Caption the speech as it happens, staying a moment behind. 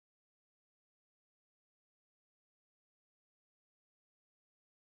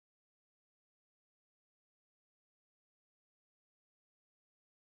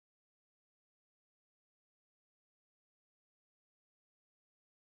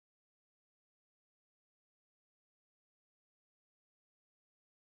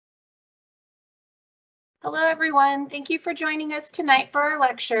Hello, everyone. Thank you for joining us tonight for our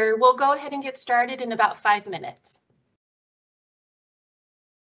lecture. We'll go ahead and get started in about 5 minutes.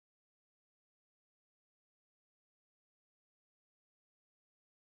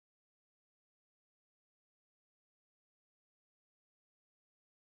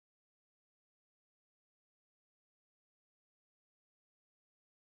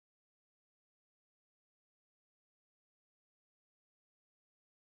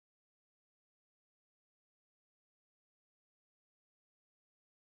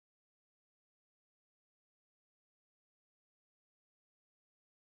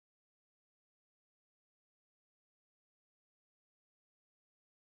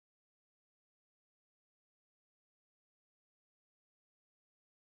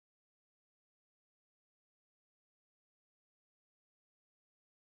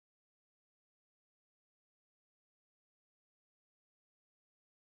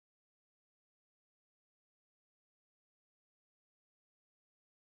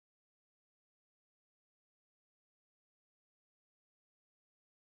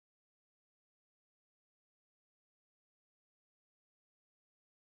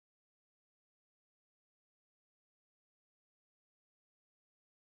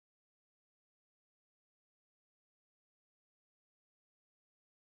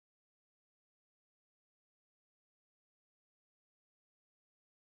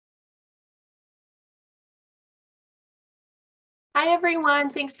 Hi,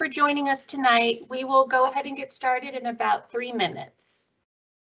 everyone. Thanks for joining us tonight. We will go ahead and get started in about 3 minutes.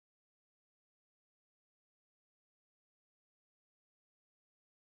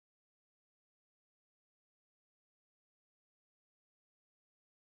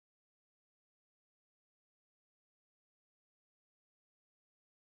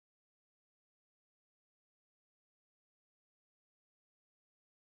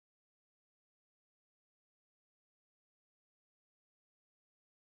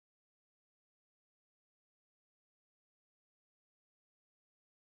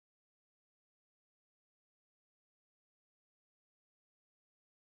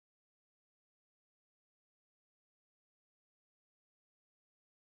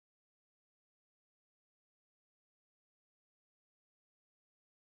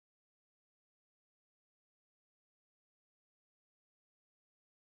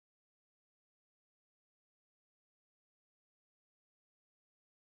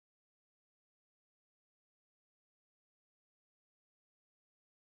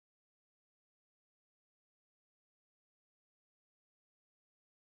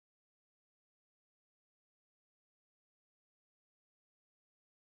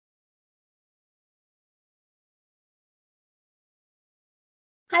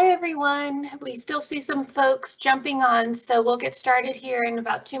 Hi, everyone. We still see some folks jumping on, so we'll get started here in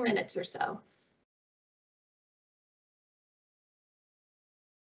about 2 minutes or so.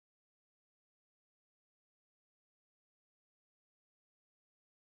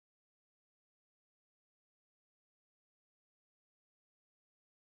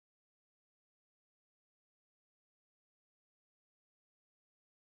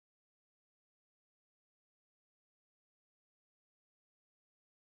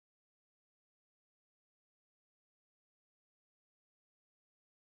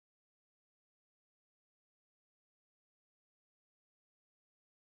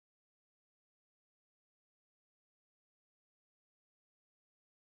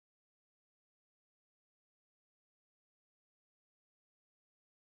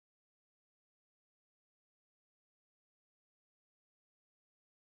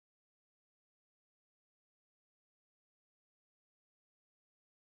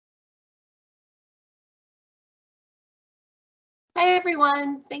 Hi,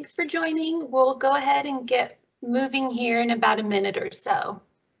 everyone. Thanks for joining. We'll go ahead and get moving here in about a minute or so.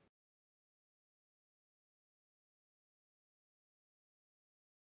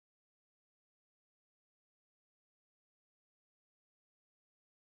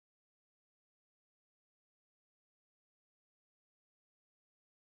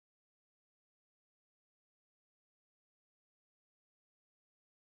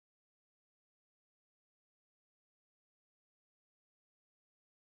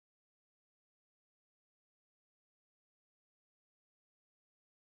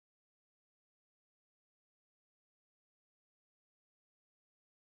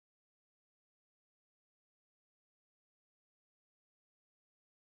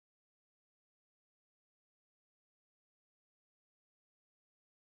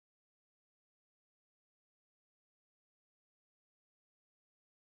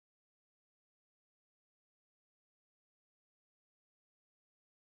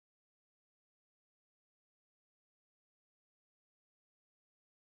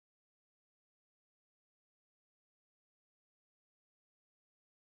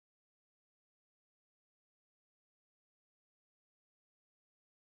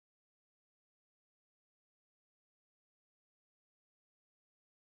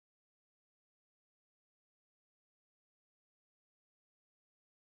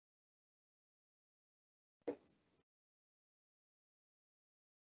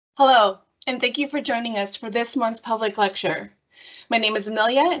 Hello, and thank you for joining us for this month's public lecture. My name is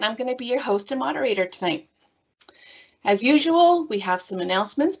Amelia, and I'm going to be your host and moderator tonight. As usual, we have some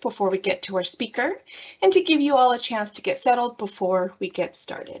announcements before we get to our speaker, and to give you all a chance to get settled before we get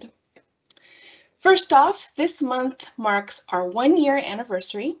started. First off, this month marks our 1-year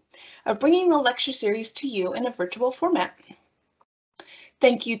anniversary of bringing the lecture series to you in a virtual format.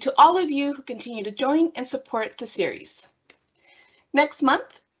 Thank you to all of you who continue to join and support the series. Next month,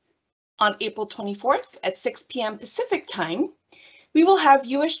 on April 24th at 6 p.m. Pacific time, we will have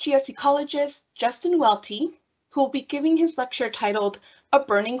USGS ecologist Justin Welty, who will be giving his lecture titled A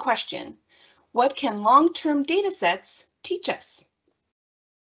Burning Question: What Can Long-Term Data Sets Teach Us?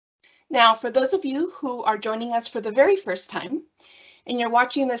 Now, for those of you who are joining us for the very first time, and you're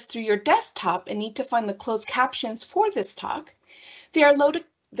watching this through your desktop and need to find the closed captions for this talk, they're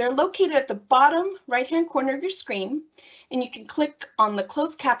located at the bottom right-hand corner of your screen, and you can click on the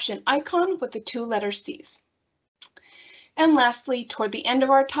closed caption icon with the 2 letter C's. And lastly, toward the end of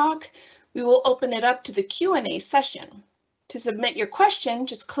our talk, we will open it up to the Q&A session. To submit your question,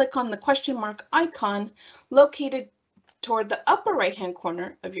 just click on the question mark icon located toward the upper right-hand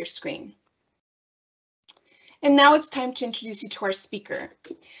corner of your screen. And now it's time to introduce you to our speaker.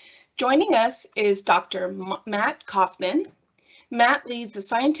 Joining us is Dr. Matt Kauffman. Matt leads the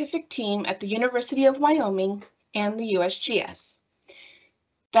scientific team at the University of Wyoming and the USGS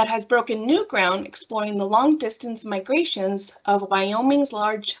that has broken new ground exploring the long-distance migrations of Wyoming's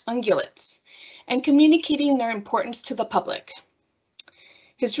large ungulates and communicating their importance to the public.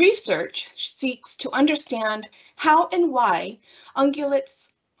 His research seeks to understand how and why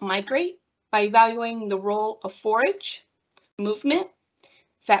ungulates migrate by evaluating the role of forage, movement,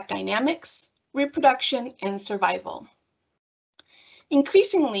 fat dynamics, reproduction, and survival.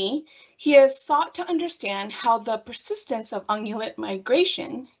 Increasingly, he has sought to understand how the persistence of ungulate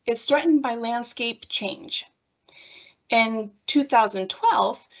migration is threatened by landscape change. In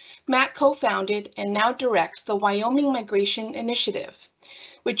 2012, Matt co-founded and now directs the Wyoming Migration Initiative,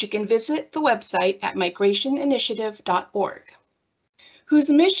 which you can visit the website at migrationinitiative.org, whose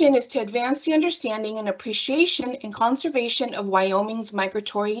mission is to advance the understanding and appreciation and conservation of Wyoming's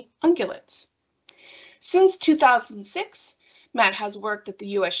migratory ungulates. Since 2006, Matt has worked at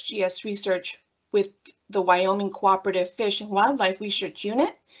the USGS research with the Wyoming Cooperative Fish and Wildlife Research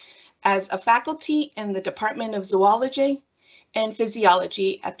Unit as a faculty in the Department of Zoology and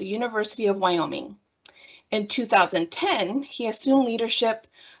Physiology at the University of Wyoming. In 2010, he assumed leadership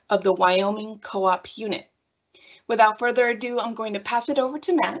of the Wyoming Co-op Unit. Without further ado, I'm going to pass it over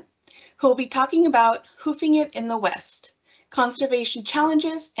to Matt, who will be talking about hoofing it in the West, conservation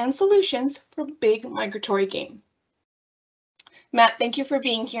challenges and solutions for big migratory game. Matt, thank you for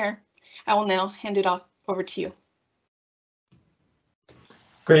being here. I will now hand it off over to you.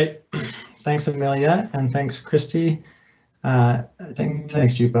 Great. Thanks, Amelia, and thanks, Christy.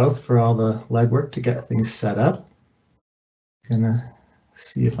 Thanks to you both for all the legwork to get things set up. Gonna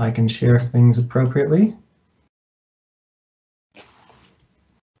see if I can share things appropriately.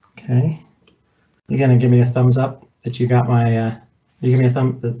 Okay. You're gonna give me a thumbs up that you got my. You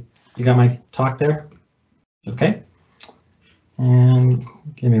got my talk there. Okay. And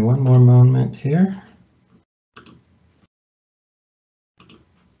give me one more moment here.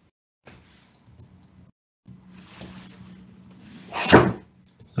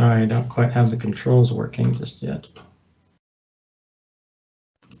 Sorry, I don't quite have the controls working just yet.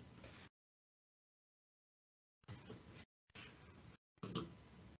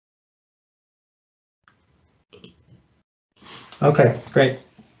 Okay, great.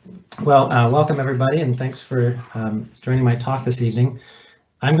 Well, welcome everybody, and thanks for joining my talk this evening.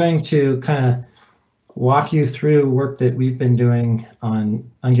 I'm going to kind of walk you through work that we've been doing on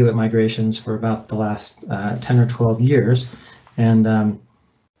ungulate migrations for about the last 10 or 12 years, and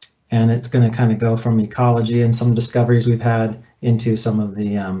it's going to kind of go from ecology and some discoveries we've had into some of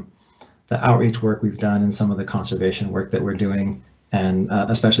the outreach work we've done and some of the conservation work that we're doing, and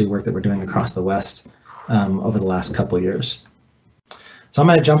especially work that we're doing across the West over the last couple of years. So I'm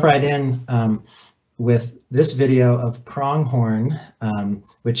going to jump right in with this video of pronghorn,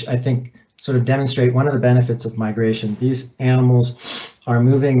 which I think sort of demonstrate one of the benefits of migration. These animals are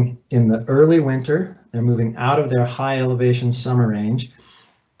moving in the early winter. They're moving out of their high elevation summer range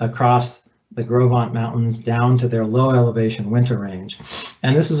across the Gros Ventre Mountains down to their low elevation winter range.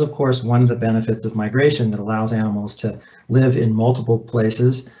 And this is, of course, one of the benefits of migration that allows animals to live in multiple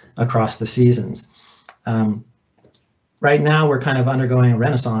places across the seasons. Right now, we're kind of undergoing a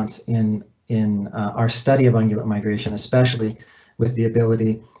renaissance in our study of ungulate migration, especially with the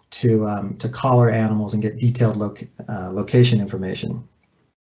ability to collar animals and get detailed location information.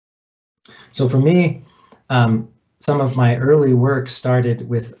 So for me, some of my early work started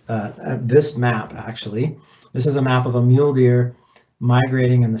with this map, actually. This is a map of a mule deer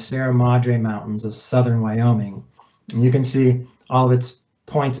migrating in the Sierra Madre Mountains of southern Wyoming. And you can see all of its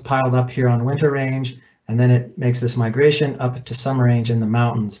points piled up here on winter range, and then it makes this migration up to summer range in the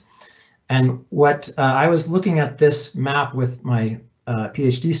mountains. And what I was looking at this map with my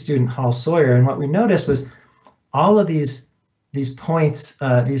PhD student, Hall Sawyer, and what we noticed was all of these points,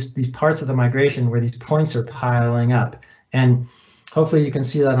 these parts of the migration where these points are piling up. And hopefully you can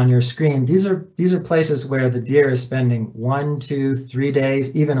see that on your screen. These are places where the deer is spending 1, 2, 3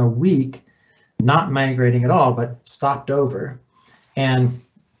 days, even a week, not migrating at all, but stopped over. And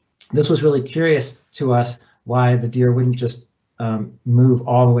this was really curious to us, why the deer wouldn't just move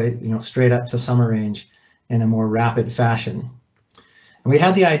all the way, straight up to summer range in a more rapid fashion. And we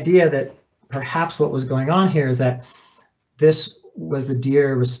had the idea that perhaps what was going on here is that this was the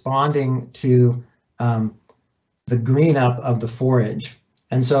deer responding to the green up of the forage.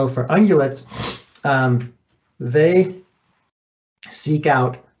 And so for ungulates, they seek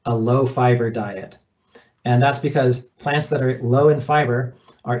out a low fiber diet. And that's because plants that are low in fiber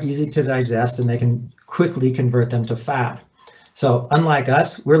are easy to digest and they can quickly convert them to fat. So unlike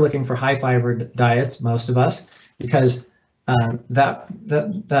us, we're looking for high fiber diets, most of us, because that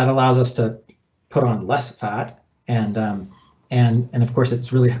allows us to put on less fat, and of course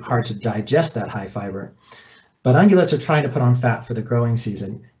it's really hard to digest that high fiber. But ungulates are trying to put on fat for the growing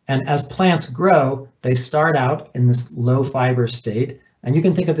season. And as plants grow, they start out in this low fiber state. And you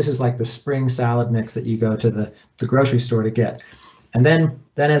can think of this as like the spring salad mix that you go to the grocery store to get. And then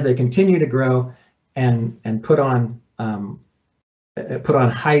as they continue to grow and put on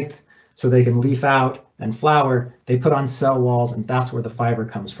height so they can leaf out and flower, they put on cell walls, and that's where the fiber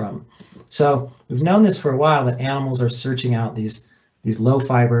comes from. So we've known this for a while, that animals are searching out these low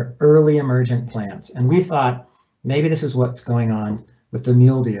fiber, early emergent plants. And we thought maybe this is what's going on with the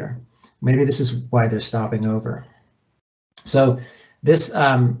mule deer. Maybe this is why they're stopping over. So this,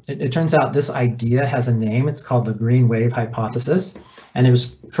 it turns out this idea has a name. It's called the green wave hypothesis, and it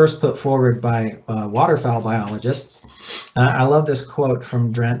was first put forward by waterfowl biologists. I love this quote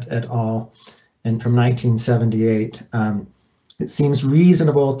from Drent et al. And from 1978. It seems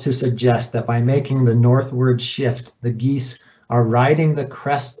reasonable to suggest that by making the northward shift, the geese are riding the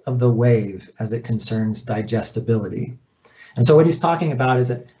crest of the wave as it concerns digestibility. And so what he's talking about is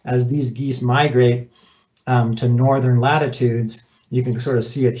that as these geese migrate to northern latitudes, you can sort of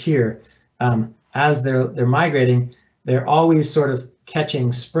see it here. As they're migrating, they're always sort of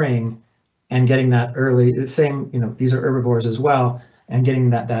catching spring and getting that early, the same, these are herbivores as well, and getting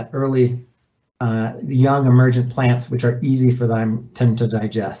that early young emergent plants, which are easy for them to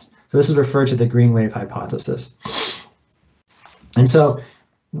digest. So this is referred to the green wave hypothesis. And so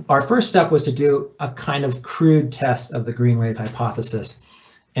our first step was to do a kind of crude test of the green wave hypothesis.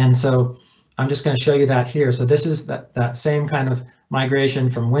 And so I'm just going to show you that here. So this is that same kind of migration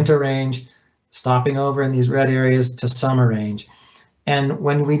from winter range, stopping over in these red areas, to summer range. And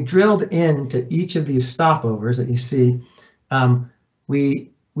when we drilled into each of these stopovers that you see,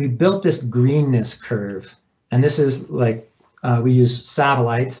 we built this greenness curve, and this is like, we use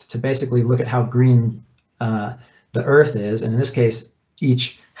satellites to basically look at how green the Earth is, and in this case,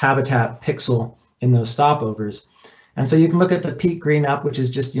 each habitat pixel in those stopovers. And so you can look at the peak green up, which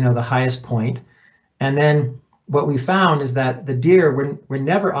is just, the highest point. And then what we found is that the deer were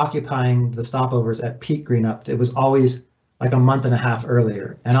never occupying the stopovers at peak green up. It was always like a month and a half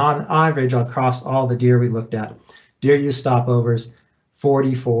earlier. And on average, across all the deer we looked at, deer use stopovers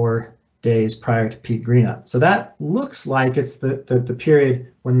 44 days prior to peak green up. So that looks like it's the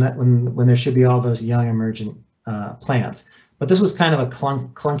period when there should be all those young emergent plants. But this was kind of a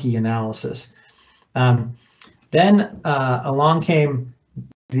clunky analysis. Then along came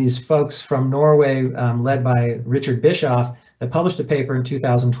these folks from Norway, led by Richard Bischoff, that published a paper in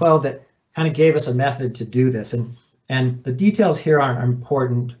 2012 that kind of gave us a method to do this. And the details here aren't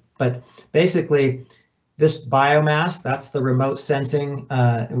important, but basically, this biomass, that's the remote sensing,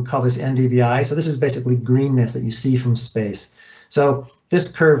 we call this NDVI. So this is basically greenness that you see from space. So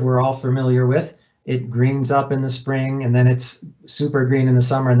this curve we're all familiar with. It greens up in the spring, and then it's super green in the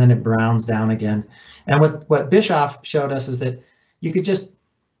summer, and then it browns down again. And what Bischoff showed us is that you could just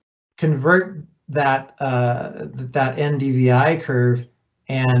convert that NDVI curve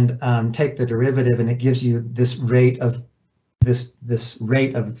and take the derivative, and it gives you this rate of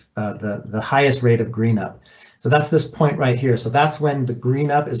the highest rate of green up. So that's this point right here. So that's when the green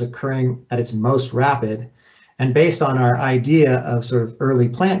up is occurring at its most rapid. And based on our idea of sort of early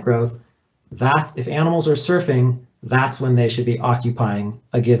plant growth, that's, if animals are surfing, that's when they should be occupying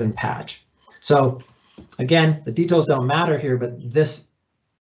a given patch. So again, the details don't matter here, but this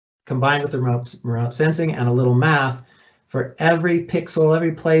combined with the remote sensing and a little math, for every pixel,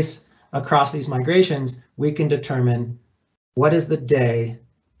 every place across these migrations, we can determine what is the day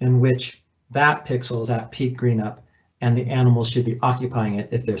in which that pixel is at peak green up, and the animals should be occupying it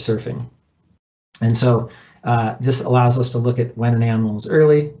if they're surfing. And so this allows us to look at when an animal is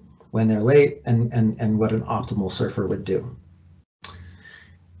early, when they're late, and what an optimal surfer would do.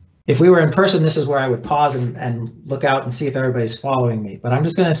 If we were in person, this is where I would pause and look out and see if everybody's following me, but I'm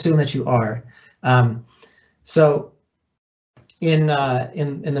just going to assume that you are. So in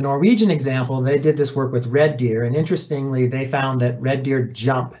the Norwegian example, they did this work with red deer, and interestingly, they found that red deer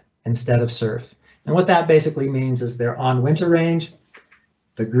jump instead of surf. And what that basically means is they're on winter range,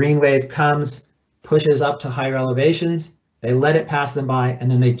 the green wave comes, pushes up to higher elevations, they let it pass them by,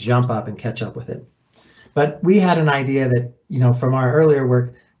 and then they jump up and catch up with it. But we had an idea that, from our earlier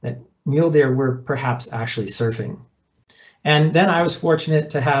work, that mule deer were perhaps actually surfing. And then I was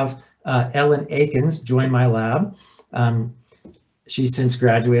fortunate to have Ellen Akins join my lab. She's since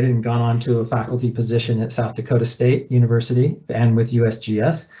graduated and gone on to a faculty position at South Dakota State University and with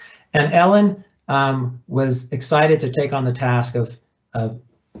USGS. And Ellen was excited to take on the task of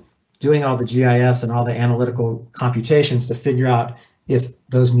doing all the GIS and all the analytical computations to figure out if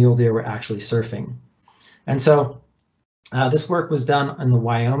those mule deer were actually surfing. And so this work was done in the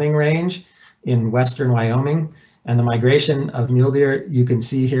Wyoming range in western Wyoming, and the migration of mule deer you can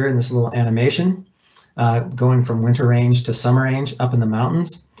see here in this little animation, going from winter range to summer range up in the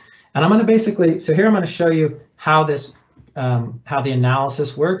mountains. And I'm going to basically, so here I'm going to show you how this, how the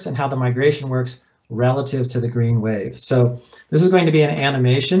analysis works and how the migration works relative to the green wave. So this is going to be an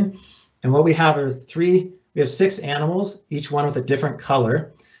animation, and what we have are we have 6 animals, each one with a different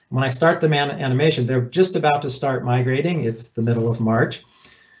color. When I start the animation, they're just about to start migrating. It's the middle of March.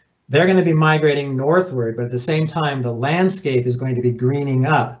 They're going to be migrating northward, but at the same time, the landscape is going to be greening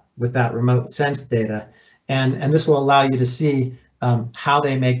up with that remote sense data. And this will allow you to see how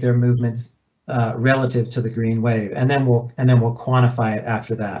they make their movements relative to the green wave. And then we'll quantify it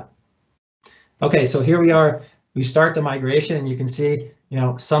after that. Okay, so here we are. We start the migration, and you can see,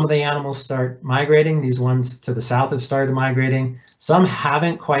 some of the animals start migrating. These ones to the south have started migrating. Some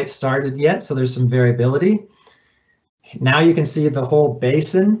haven't quite started yet, so there's some variability. Now you can see the whole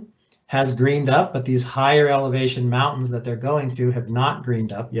basin has greened up, but these higher elevation mountains that they're going to have not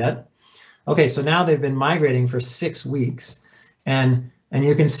greened up yet. Okay, so now they've been migrating for 6 weeks, and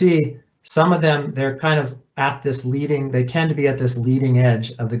you can see some of them, they're kind of at this leading, they tend to be at this leading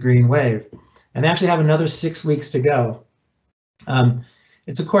edge of the green wave, and they actually have another 6 weeks to go.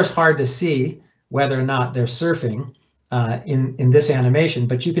 It's of course hard to see whether or not they're surfing in this animation,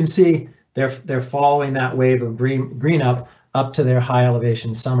 but you can see they're following that wave of green up to their high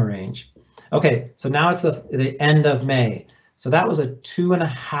elevation summer range. Okay, so now it's the end of May. So that was a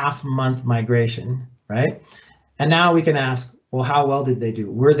 2.5 month migration, right? And now we can ask, well, how well did they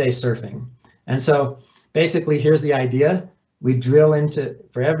do? Were they surfing? And so basically here's the idea. We drill into,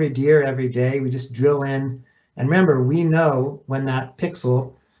 for every deer every day, we just drill in. And remember, we know when that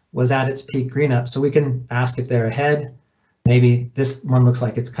pixel was at its peak green up, so we can ask if they're ahead. Maybe this one looks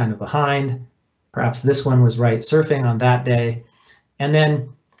like it's kind of behind. Perhaps this one was right surfing on that day. And then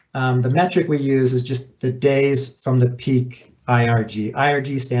the metric we use is just the days from the peak IRG.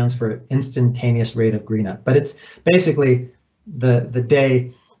 IRG stands for instantaneous rate of green up, but it's basically the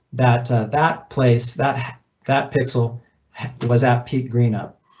day that that place, that pixel was at peak green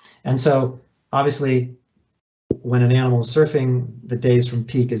up. And so obviously when an animal is surfing, the days from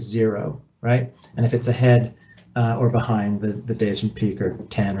peak is 0, right? And if it's ahead or behind, the days from peak are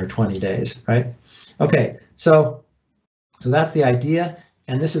 10 or 20 days, right? Okay, so that's the idea,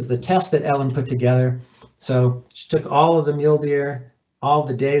 and this is the test that Ellen put together. So she took all of the mule deer, all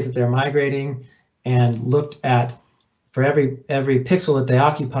the days that they're migrating, and looked at, for every pixel that they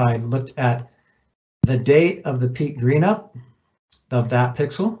occupied, looked at the date of the peak green up of that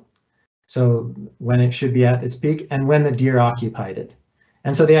pixel, so when it should be at its peak, and when the deer occupied it.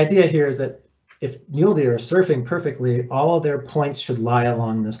 And so the idea here is that if mule deer are surfing perfectly, all of their points should lie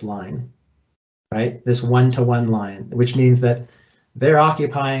along this line, right? This 1-to-1 line, which means that they're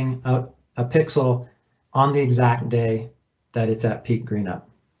occupying a pixel on the exact day that it's at peak green up.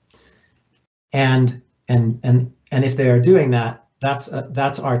 And if they are doing that, that's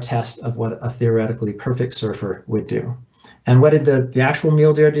our test of what a theoretically perfect surfer would do. And what did the actual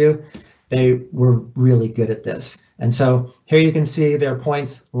mule deer do? They were really good at this. And so here you can see their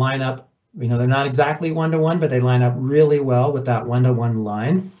points line up. They're not exactly 1-to-1, but they line up really well with that 1-to-1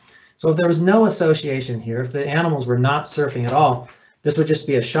 line. So if there was no association here, if the animals were not surfing at all, this would just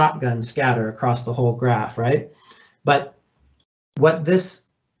be a shotgun scatter across the whole graph, right? But what this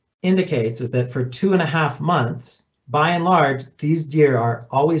indicates is that for 2.5 months, by and large, these deer are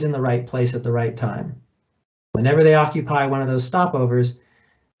always in the right place at the right time. Whenever they occupy one of those stopovers,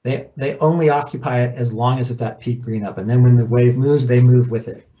 they only occupy it as long as it's at peak green up. And then when the wave moves, they move with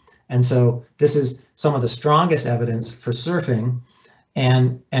it. And so this is some of the strongest evidence for surfing.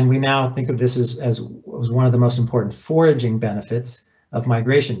 And we now think of this as one of the most important foraging benefits of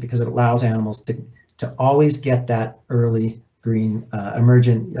migration, because it allows animals to always get that early green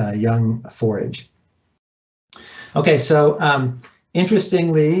emergent young forage. Okay, so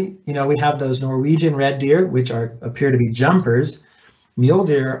interestingly, we have those Norwegian red deer, which appear to be jumpers. Mule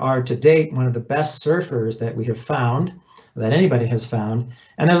deer are to date one of the best surfers that we have found, that anybody has found.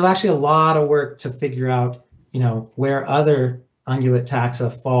 And there's actually a lot of work to figure out, where other ungulate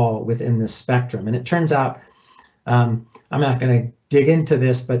taxa fall within this spectrum. And it turns out, I'm not going to dig into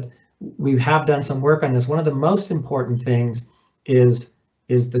this, but we have done some work on this. One of the most important things is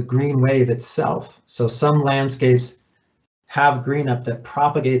the green wave itself. So some landscapes have green up that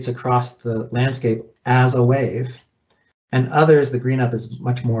propagates across the landscape as a wave, and others, the green up is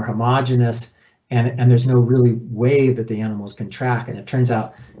much more homogeneous, and there's no really wave that the animals can track. And it turns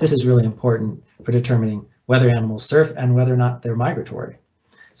out this is really important for determining whether animals surf and whether or not they're migratory.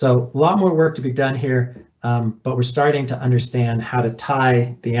 So a lot more work to be done here, but we're starting to understand how to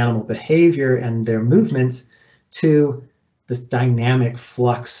tie the animal behavior and their movements to this dynamic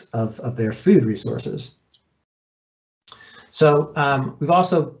flux of their food resources. So we've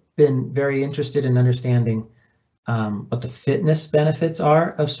also been very interested in understanding what the fitness benefits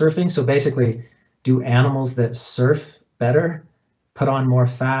are of surfing. So basically, do animals that surf better put on more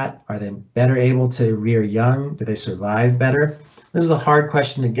fat? Are they better able to rear young? Do they survive better? This is a hard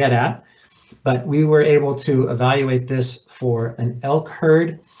question to get at, but we were able to evaluate this for an elk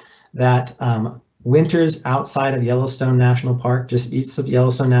herd that winters outside of Yellowstone National Park, just east of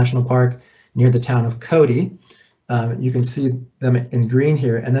Yellowstone National Park, near the town of Cody. You can see them in green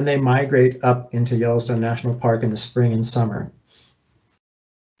here, and then they migrate up into Yellowstone National Park in the spring and summer.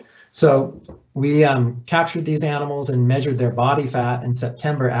 So we captured these animals and measured their body fat in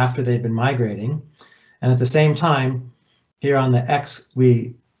September after they'd been migrating. And at the same time, here on the X,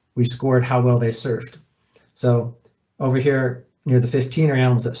 we scored how well they surfed. So over here near the 15 are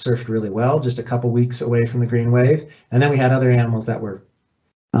animals that surfed really well, just a couple weeks away from the green wave. And then we had other animals that were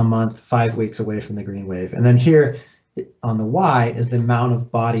a month, 5 weeks away from the green wave. And then here on the Y is the amount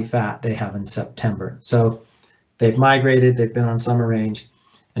of body fat they have in September. So they've migrated, they've been on summer range,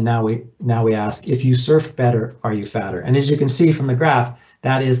 and now we ask, if you surf better, are you fatter? And as you can see from the graph,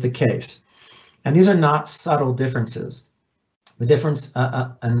 that is the case. And these are not subtle differences. The difference,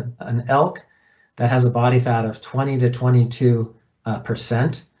 an elk that has a body fat of 20 to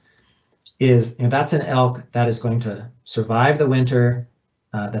 22% is, that's an elk that is going to survive the winter,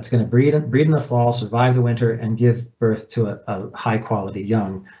 that's going to breed in the fall, survive the winter, and give birth to a high quality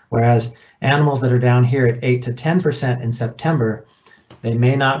young. Whereas animals that are down here at 8 to 10% in September, they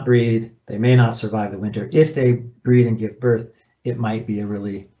may not breed, they may not survive the winter. If they breed and give birth, it might be a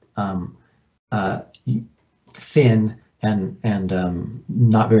really thin and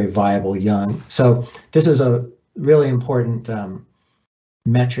not very viable young. So this is a really important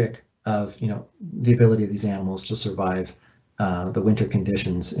metric of the ability of these animals to survive the winter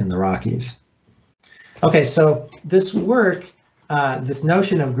conditions in the Rockies. Okay, so this work, this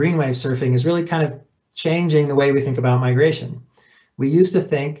notion of green wave surfing is really kind of changing the way we think about migration. We used to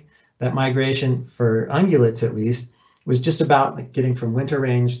think that migration, for ungulates at least, was just about like getting from winter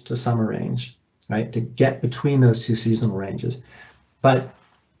range to summer range, right? To get between those two seasonal ranges. But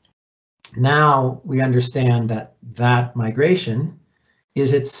now we understand that migration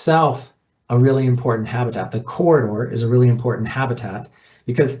is itself a really important habitat. The corridor is a really important habitat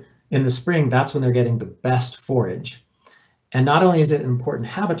because in the spring, that's when they're getting the best forage. And not only is it an important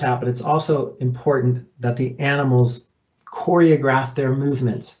habitat, but it's also important that the animals choreograph their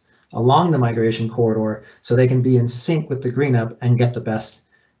movements along the migration corridor so they can be in sync with the green up and get the best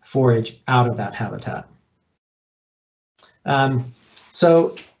forage out of that habitat.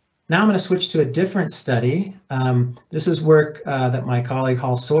 So now I'm going to switch to a different study. This is work that my colleague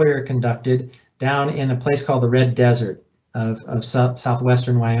Hall Sawyer conducted down in a place called the Red Desert of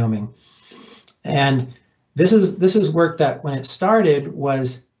southwestern Wyoming. And this is work that when it started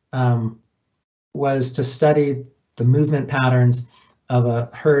was to study the movement patterns of a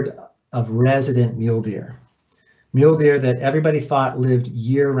herd of resident mule deer that everybody thought lived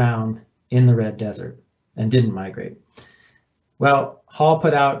year-round in the Red Desert and didn't migrate. Well, Hall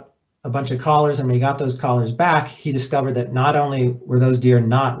put out a bunch of collars and we got those collars back, he discovered that not only were those deer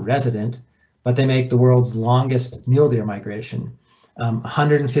not resident, but they make the world's longest mule deer migration,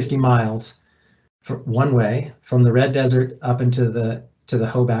 150 miles one way from the Red Desert up into the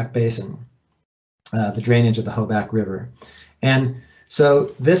Hoback Basin, the drainage of the Hoback River. And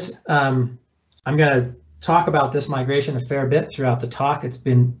so this, I'm going to talk about this migration a fair bit throughout the talk. It's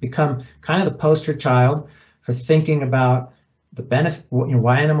become kind of the poster child for thinking about the benefit,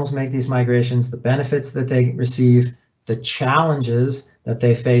 why animals make these migrations, the benefits that they receive, the challenges that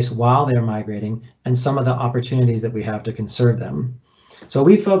they face while they're migrating, and some of the opportunities that we have to conserve them. So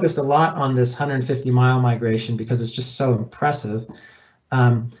we focused a lot on this 150-mile migration because it's just so impressive.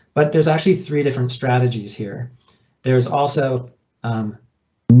 But there's actually 3 different strategies here. There's also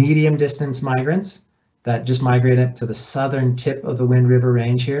medium distance migrants that just migrate up to the southern tip of the Wind River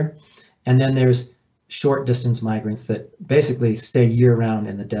Range here. And then there's short distance migrants that basically stay year round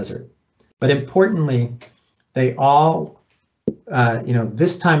in the desert. But importantly, they all,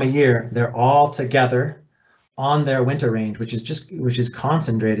 this time of year, they're all together on their winter range, which is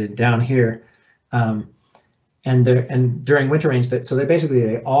concentrated down here. And during winter range, so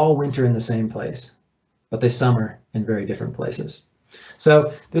they all winter in the same place, but they summer in very different places.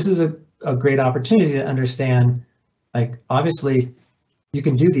 So this is a great opportunity to understand, like, obviously you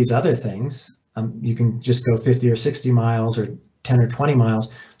can do these other things. You can just go 50 or 60 miles or 10 or 20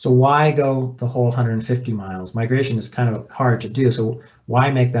 miles. So why go the whole 150 miles? Migration is kind of hard to do. So why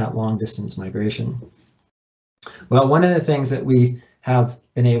make that long distance migration? Well, one of the things that we have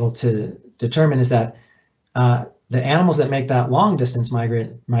been able to determine is that the animals that make that long distance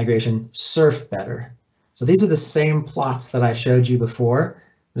migration surf better. So these are the same plots that I showed you before.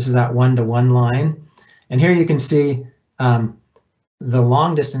 This is that 1-to-1 line. And here you can see the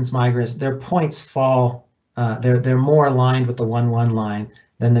long distance migrants, their points fall, they're more aligned with the 1-1 line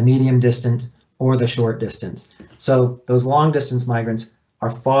than the medium distance or the short distance. So those long distance migrants are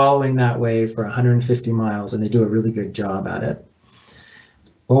following that wave for 150 miles and they do a really good job at it.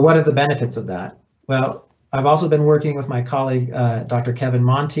 Well, what are the benefits of that? Well, I've also been working with my colleague, Dr. Kevin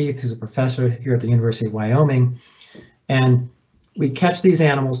Monteith, who's a professor here at the University of Wyoming, and we catch these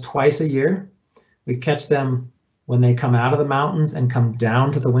animals twice a year. We catch them when they come out of the mountains and come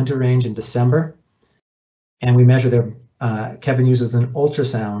down to the winter range in December. And we measure their, Kevin uses an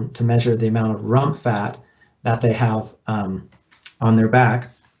ultrasound to measure the amount of rump fat that they have on their back.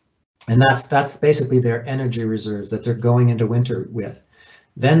 And that's basically their energy reserves that they're going into winter with.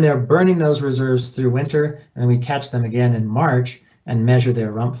 Then they're burning those reserves through winter, and we catch them again in March and measure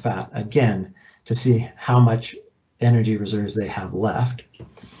their rump fat again to see how much energy reserves they have left.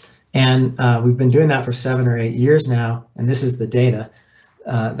 And we've been doing that for 7 or 8 years now, and this is the data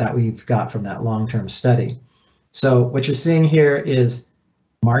that we've got from that long-term study. So what you're seeing here is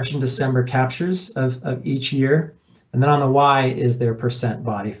March and December captures of each year, and then on the Y is their percent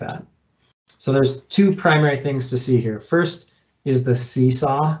body fat. So there's 2 primary things to see here. First is the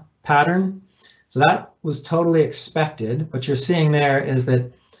seesaw pattern. So that was totally expected. What you're seeing there is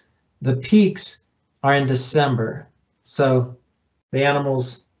that the peaks are in December. So the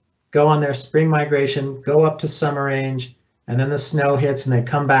animals go on their spring migration, go up to summer range, and then the snow hits and they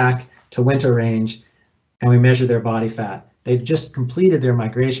come back to winter range, and we measure their body fat. They've just completed their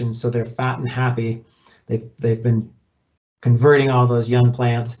migration, so they're fat and happy. They've been converting all those young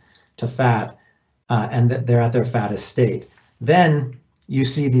plants to fat, and they're at their fattest state. Then you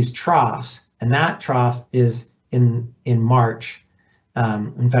see these troughs, and that trough is in March.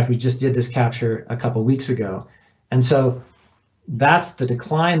 In fact, we just did this capture a couple weeks ago. And so that's the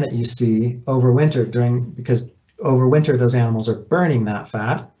decline that you see over winter because over winter, those animals are burning that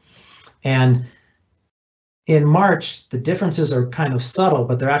fat. And in March, the differences are kind of subtle,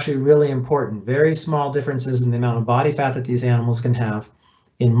 but they're actually really important. Very small differences in the amount of body fat that these animals can have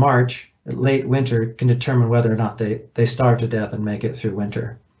in March. Late winter can determine whether or not they starve to death and make it through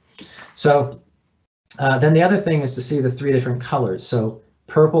winter. So then the other thing is to see the 3 different colors. So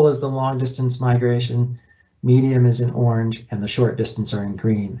purple is the long distance migration, medium is in orange, and the short distance are in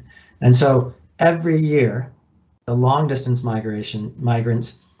green. And so every year, the long distance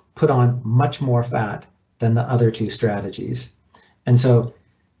migrants put on much more fat than the other 2 strategies. And so,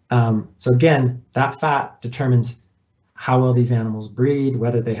 so again, that fat determines how well these animals breed,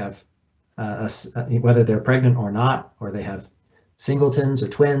 whether they have whether they're pregnant or not, or they have singletons or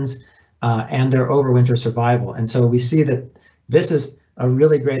twins, and their overwinter survival. And so we see that this is a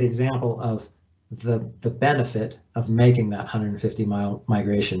really great example of the benefit of making that 150-mile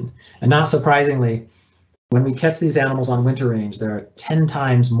migration. And not surprisingly, when we catch these animals on winter range, there are 10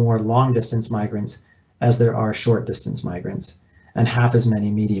 times more long distance migrants as there are short distance migrants. and half as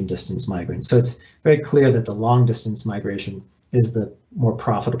many medium distance migrants. So it's very clear that the long distance migration is the more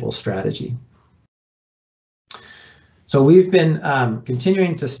profitable strategy. So we've been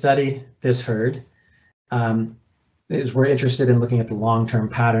continuing to study this herd. We're interested in looking at the long-term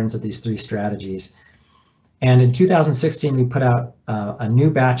patterns of these three strategies. And in 2016, we put out a new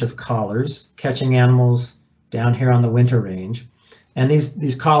batch of collars, catching animals down here on the winter range. And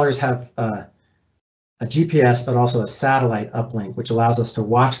these collars have a GPS, but also a satellite uplink, which allows us to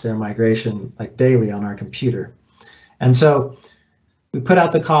watch their migration like daily on our computer. And so we put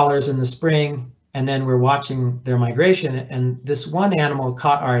out the collars in the spring, and then we're watching their migration. And this one animal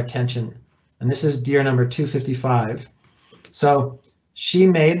caught our attention, and this is deer number 255. So she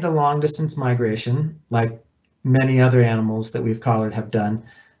made the long distance migration like many other animals that we've collared have done,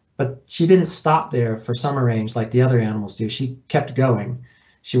 but she didn't stop there for summer range like the other animals do. She kept going.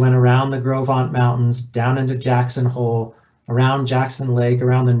 She went around the Grovant Mountains, down into Jackson Hole, around Jackson Lake,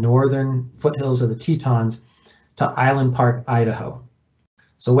 around the northern foothills of the Tetons to Island Park, Idaho.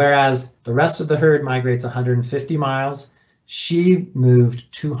 So whereas the rest of the herd migrates 150 miles, she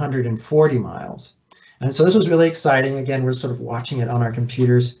moved 240 miles. And so this was really exciting. Again, we're sort of watching it on our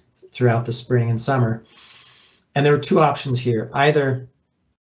computers throughout the spring and summer. And there were two options here. Either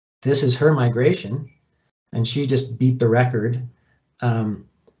this is her migration, and she just beat the record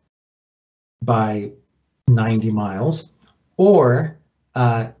by 90 miles, or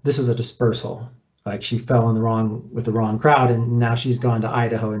this is a dispersal. Like she fell in with the wrong crowd, and now she's gone to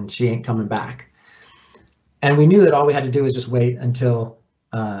Idaho and she ain't coming back. And we knew that all we had to do was just wait until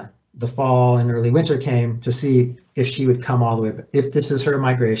the fall and early winter came to see if she would come all the way, if this is her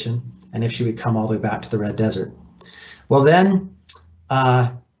migration, and if she would come all the way back to the Red Desert. Well, then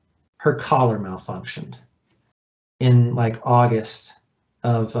her collar malfunctioned in like August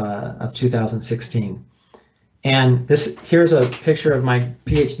of 2016. And here's a picture of my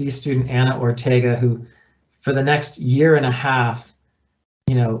PhD student, Anna Ortega, who for the next year and a half,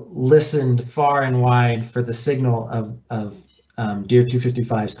 listened far and wide for the signal of Deer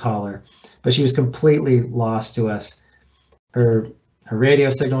 255's collar, but she was completely lost to us. Her radio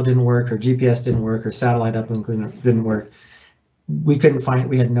signal didn't work, her GPS didn't work, her satellite uplink didn't work. We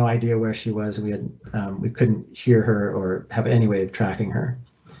had no idea where she was. We couldn't hear her or have any way of tracking her.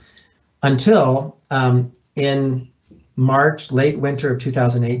 Until in March, late winter of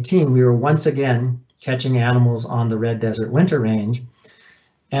 2018, we were once again catching animals on the Red Desert Winter Range,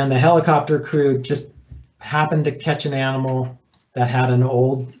 and the helicopter crew just happened to catch an animal that had an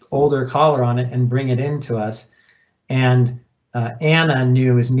older collar on it and bring it in to us. And Anna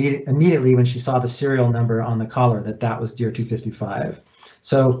knew immediately when she saw the serial number on the collar that was Deer 255.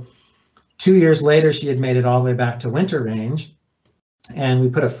 So 2 years later, she had made it all the way back to Winter Range, and we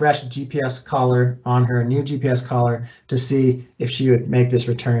put a fresh GPS collar on her, a new GPS collar, to see if she would make this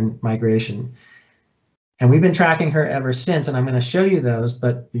return migration. And we've been tracking her ever since, and I'm going to show you those.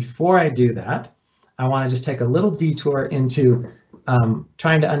 But before I do that, I want to just take a little detour into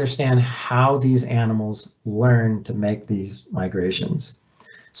trying to understand how these animals learn to make these migrations.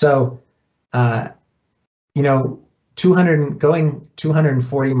 So, going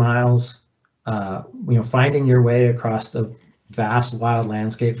 240 miles, finding your way across the vast wild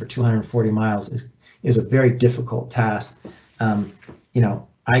landscape for 240 miles is a very difficult task.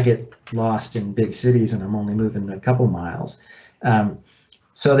 I get lost in big cities and I'm only moving a couple miles.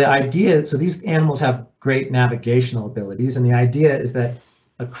 So these animals have great navigational abilities, and the idea is that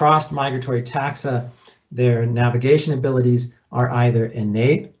across migratory taxa, their navigation abilities are either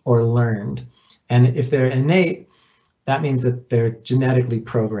innate or learned. And if they're innate, that means that they're genetically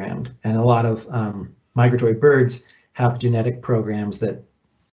programmed, and a lot of migratory birds have genetic programs that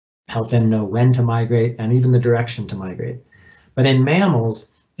help them know when to migrate and even the direction to migrate. But in mammals,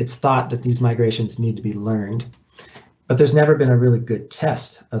 it's thought that these migrations need to be learned. But there's never been a really good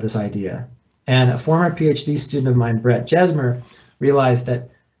test of this idea. And a former PhD student of mine, Brett Jesmer, realized that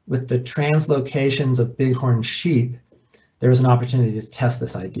with the translocations of bighorn sheep, there was an opportunity to test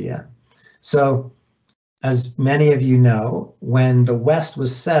this idea. So, as many of you know, when the West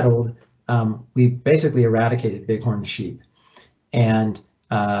was settled, we basically eradicated bighorn sheep. And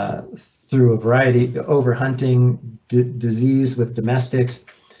through a variety of overhunting, disease with domestics.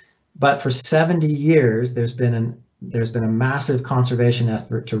 But for 70 years, there's been a massive conservation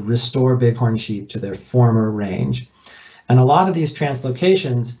effort to restore bighorn sheep to their former range. And a lot of these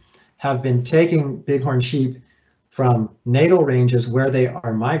translocations have been taking bighorn sheep from natal ranges where they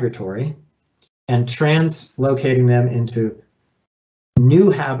are migratory and translocating them into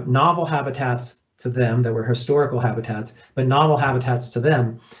novel habitats to them that were historical habitats, but novel habitats to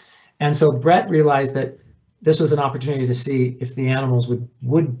them. And so Brett realized that this was an opportunity to see if the animals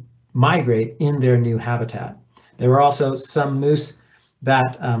would migrate in their new habitat. There were also some moose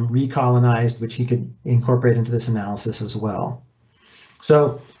that recolonized, which he could incorporate into this analysis as well.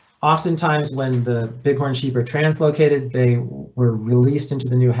 So oftentimes when the bighorn sheep are translocated, they were released into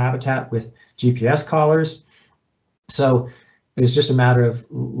the new habitat with GPS collars. So it's just a matter of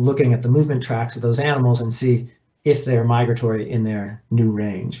looking at the movement tracks of those animals and see if they're migratory in their new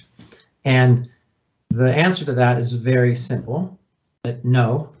range. And the answer to that is very simple, that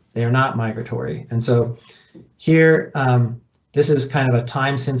no, they are not migratory. And so here, this is kind of a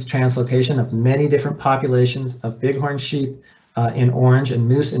time since translocation of many different populations of bighorn sheep in orange and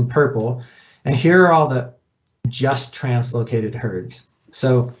moose in purple. And here are all the just translocated herds.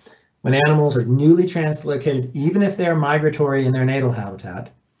 So when animals are newly translocated, even if they're migratory in their natal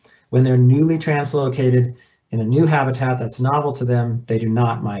habitat, when they're newly translocated in a new habitat that's novel to them, they do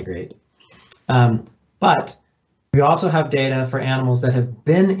not migrate. But we also have data for animals that have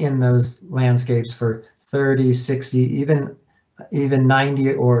been in those landscapes for 30, 60, even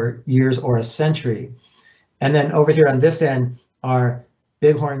 90 or years or a century. And then over here on this end are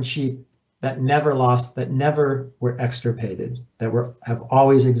bighorn sheep that never were extirpated, that have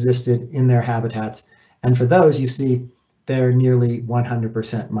always existed in their habitats. And for those, you see they're nearly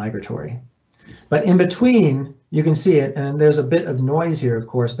 100% migratory. But in between, you can see it, and there's a bit of noise here, of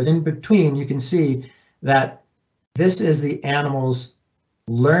course, but in between you can see that this is the animals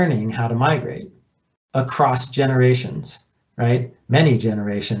learning how to migrate across generations, right? Many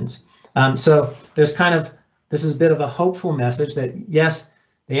generations. So there's this is a bit of a hopeful message that yes,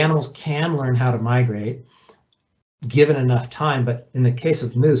 the animals can learn how to migrate given enough time, but in the case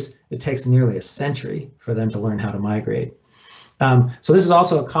of moose, it takes nearly a century for them to learn how to migrate. So this is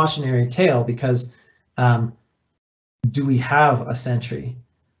also a cautionary tale because do we have a century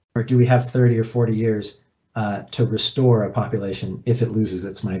or do we have 30 or 40 years to restore a population if it loses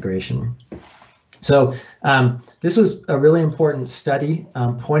its migration? So this was a really important study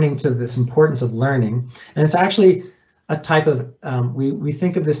pointing to this importance of learning. And it's actually a type of, we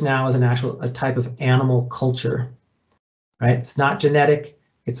think of this now as a type of animal culture, right? It's not genetic,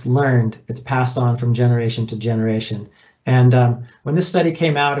 it's learned, it's passed on from generation to generation. And when this study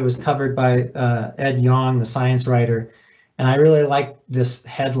came out, it was covered by Ed Yong, the science writer. And I really like this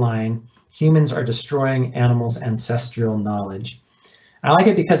headline, "Humans are destroying animals' ancestral knowledge." I like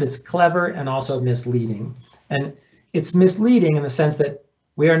it because it's clever and also misleading. And it's misleading in the sense that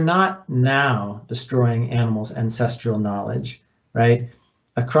we are not now destroying animals' ancestral knowledge, right?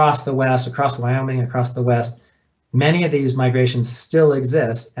 Across the West, across Wyoming, across the West, many of these migrations still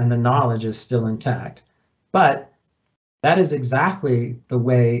exist and the knowledge is still intact. But that is exactly the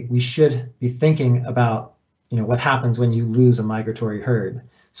way we should be thinking about, what happens when you lose a migratory herd.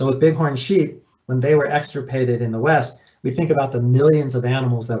 So with bighorn sheep, when they were extirpated in the West, we think about the millions of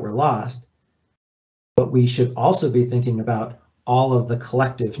animals that were lost, but we should also be thinking about all of the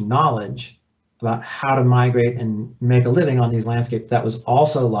collective knowledge about how to migrate and make a living on these landscapes that was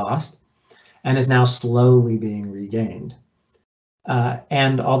also lost and is now slowly being regained.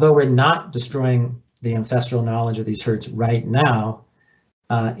 And although we're not destroying the ancestral knowledge of these herds right now,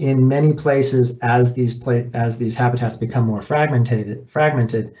 in many places, as these habitats become more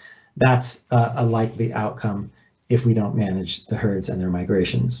fragmented, that's a likely outcome if we don't manage the herds and their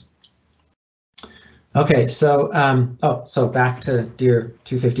migrations. Okay, so so back to deer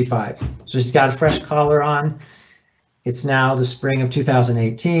 255. So she's got a fresh collar on. It's now the spring of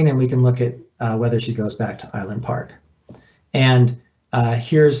 2018, and we can look at whether she goes back to Island Park. And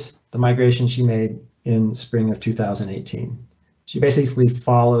here's the migration she made in spring of 2018. She basically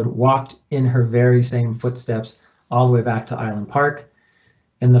walked in her very same footsteps all the way back to Island Park.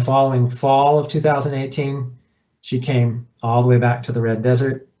 In the following fall of 2018, she came all the way back to the Red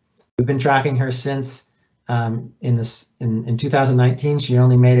Desert. We've been tracking her since. In 2019, she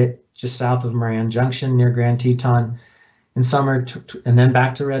only made it just south of Moran Junction near Grand Teton. In summer, and then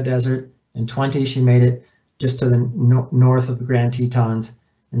back to Red Desert. In 20, she made it just to the north of the Grand Tetons.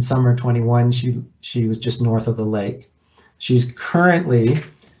 In summer 21, she was just north of the lake. She's currently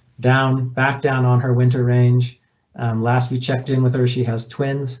back down on her winter range. Last we checked in with her, she has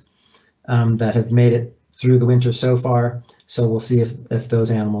twins that have made it through the winter so far. So we'll see if those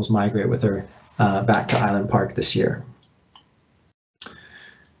animals migrate with her back to Island Park this year.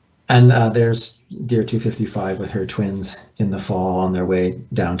 And there's deer 255 with her twins in the fall on their way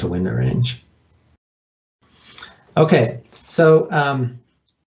down to winter range. Okay, so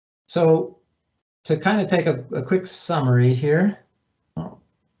to kind of take a quick summary here, I'm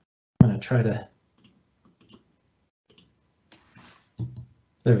going to try to,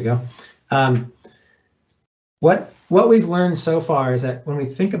 there we go. What we've learned so far is that when we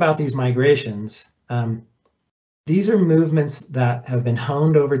think about these migrations, these are movements that have been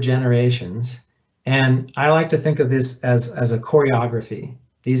honed over generations. And I like to think of this as a choreography.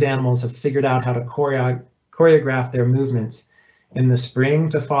 These animals have figured out how to choreograph their movements in the spring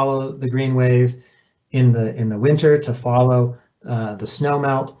to follow the green wave, in the winter to follow the snow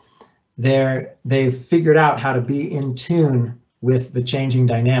melt. They've figured out how to be in tune with the changing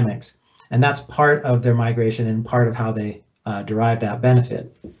dynamics. And that's part of their migration and part of how they derive that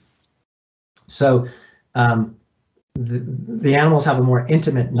benefit. So the animals have a more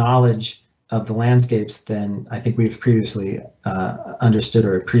intimate knowledge of the landscapes than I think we've previously understood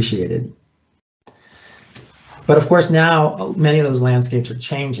or appreciated. But of course, now many of those landscapes are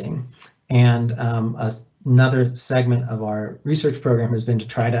changing. And another segment of our research program has been to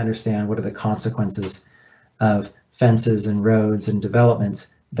try to understand what are the consequences of fences and roads and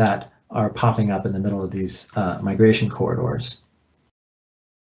developments that are popping up in the middle of these migration corridors.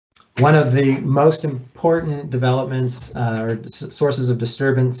 One of the most important developments or sources of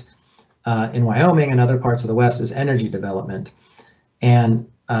disturbance in Wyoming and other parts of the West is energy development. And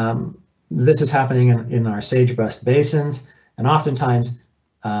this is happening in our sagebrush basins, and oftentimes,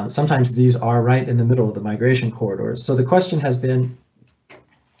 sometimes these are right in the middle of the migration corridors. So the question has been,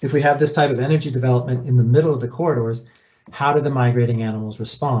 if we have this type of energy development in the middle of the corridors, how do the migrating animals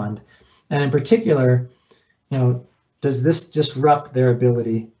respond? And in particular, does this disrupt their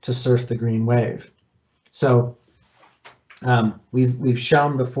ability to surf the green wave? So we've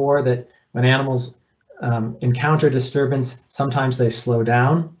shown before that when animals encounter disturbance, sometimes they slow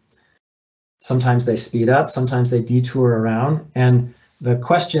down, sometimes they speed up, sometimes they detour around. And the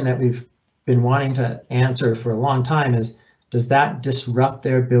question that we've been wanting to answer for a long time is, does that disrupt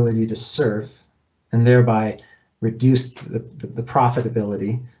their ability to surf and thereby reduce the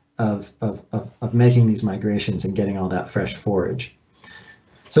profitability of making these migrations and getting all that fresh forage?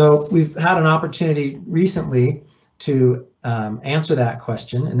 So we've had an opportunity recently to answer that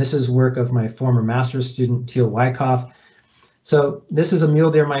question, and this is work of my former master's student, Teal Wyckoff. So this is a mule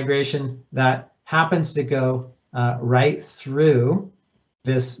deer migration that happens to go right through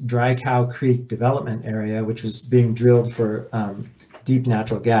this Dry Cow Creek development area, which was being drilled for deep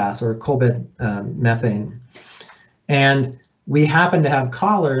natural gas or coal bed methane. And we happen to have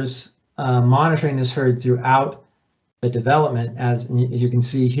collars monitoring this herd throughout the development, as you can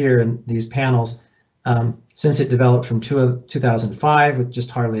see here in these panels, since it developed from 2005 with just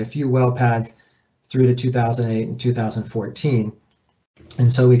hardly a few well pads through to 2008 and 2014.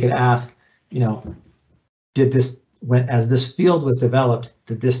 And so we could ask, did this, as this field was developed,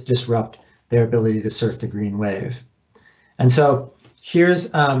 did this disrupt their ability to surf the green wave? And so here's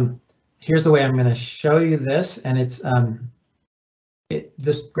the way I'm going to show you this, and it's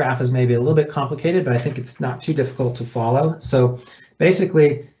this graph is maybe a little bit complicated, but I think it's not too difficult to follow. So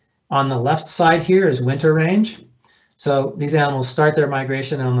basically, on the left side here is winter range. So these animals start their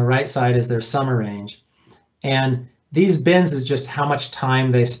migration, and on the right side is their summer range. And these bins is just how much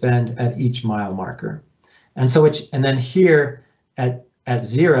time they spend at each mile marker. And so and then here at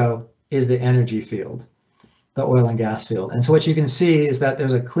 0 is the energy field, the oil and gas field. And so what you can see is that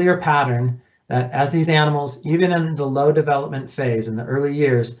there's a clear pattern that as these animals, even in the low development phase in the early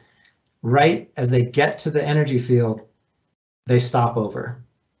years, right as they get to the energy field, they stop over.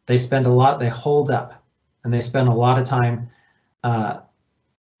 They spend they hold up, and they spend a lot of time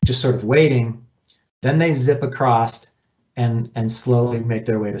just sort of waiting. Then they zip across and slowly make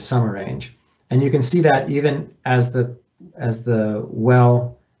their way to summer range. And you can see that even as the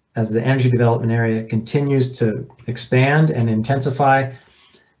energy development area continues to expand and intensify,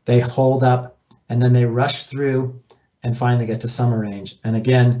 they hold up, and then they rush through and finally get to summer range. And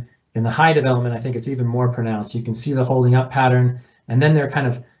again, in the high development, I think it's even more pronounced. You can see the holding up pattern, and then they're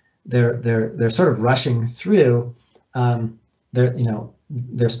sort of rushing through.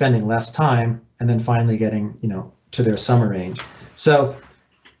 They're spending less time, and then finally getting to their summer range. So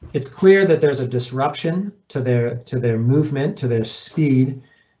it's clear that there's a disruption to their movement, to their speed,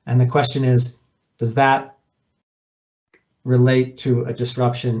 and the question is, does that relate to a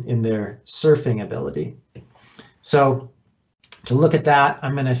disruption in their surfing ability? So to look at that,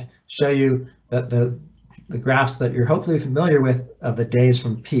 I'm going to show you the graphs that you're hopefully familiar with of the days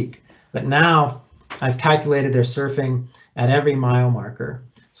from peak. But now I've calculated their surfing at every mile marker.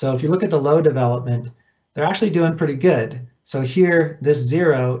 So if you look at the low development, they're actually doing pretty good. So here, this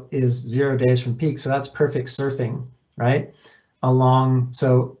 0 is 0 days from peak, so that's perfect surfing, right?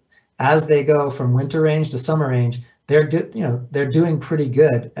 So as they go from winter range to summer range, they're doing pretty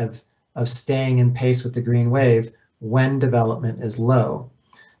good of staying in pace with the green wave when development is low.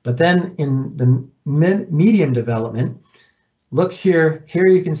 But then in medium development, look here. Here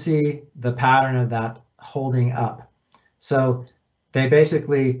you can see the pattern of that holding up. So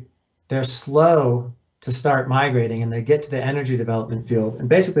they're slow to start migrating, and they get to the energy development field. And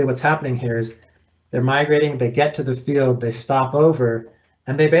basically what's happening here is they're migrating, they get to the field, they stop over,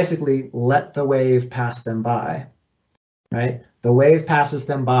 and they basically let the wave pass them by, right? The wave passes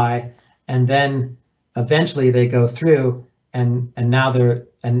them by, and then eventually they go through, and now they're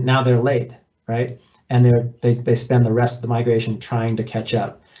late, right? And they spend the rest of the migration trying to catch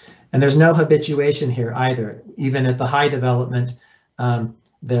up. And there's no habituation here either. Even at the high development,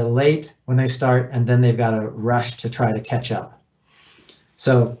 they're late when they start, and then they've got to rush to try to catch up.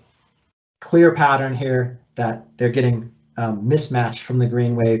 So clear pattern here that they're getting mismatched from the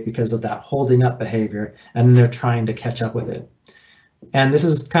green wave because of that holding up behavior, and then they're trying to catch up with it. And this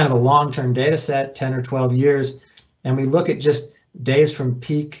is kind of a long-term data set, 10 or 12 years, and we look at just days from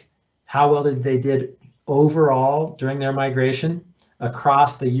peak, how well they did overall during their migration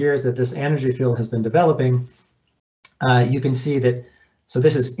across the years that this energy field has been developing. You can see that, so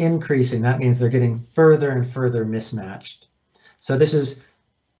this is increasing. That means they're getting further and further mismatched. So this is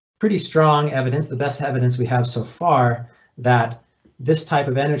pretty strong evidence, the best evidence we have so far, that this type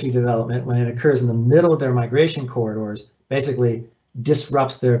of energy development, when it occurs in the middle of their migration corridors, basically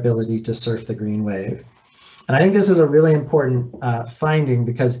disrupts their ability to surf the green wave. And I think this is a really important finding,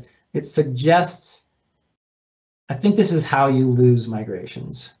 because it suggests, I think this is how you lose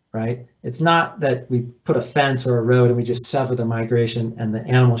migrations, right? It's not that we put a fence or a road and we just sever the migration and the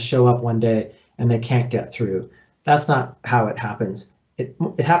animals show up one day and they can't get through. That's not how it happens. It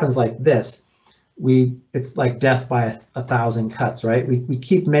happens like this. It's like death by a thousand cuts, right? We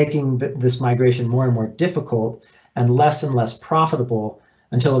keep making this migration more and more difficult and less profitable,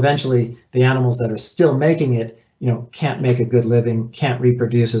 until eventually the animals that are still making it, can't make a good living, can't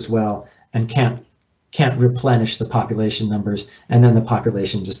reproduce as well, and can't replenish the population numbers, and then the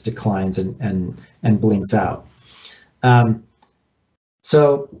population just declines and blinks out.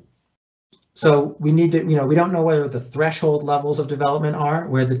 So we need to, we don't know where the threshold levels of development are,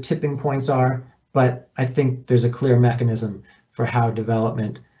 where the tipping points are, but I think there's a clear mechanism for how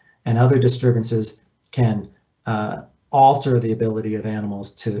development and other disturbances can alter the ability of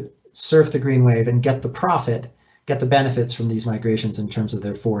animals to surf the green wave and get the benefits from these migrations in terms of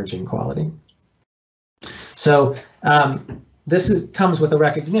their foraging quality. So this comes with a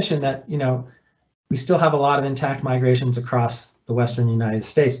recognition that, we still have a lot of intact migrations across the Western United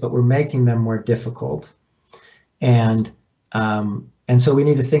States, but we're making them more difficult. And so we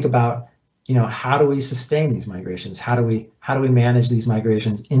need to think about, how do we sustain these migrations? How do we manage these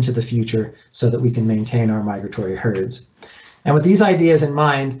migrations into the future so that we can maintain our migratory herds? And with these ideas in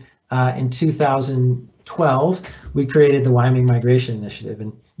mind, in 2012, we created the Wyoming Migration Initiative.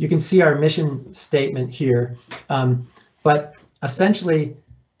 And you can see our mission statement here. But essentially,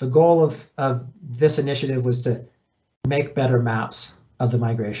 the goal of this initiative was to make better maps of the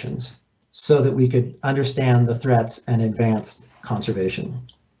migrations so that we could understand the threats and advance conservation.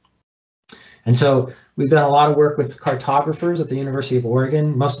 And so we've done a lot of work with cartographers at the University of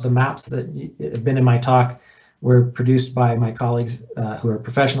Oregon. Most of the maps that have been in my talk were produced by my colleagues who are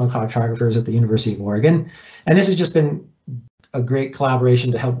professional cartographers at the University of Oregon. And this has just been a great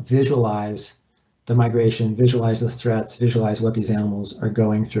collaboration to help visualize the migration, visualize the threats, visualize what these animals are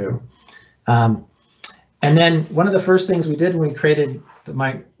going through. And then one of the first things we did when we created the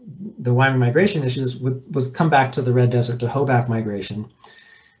Wyoming Migration Initiative was come back to the Red Desert to Hoback migration.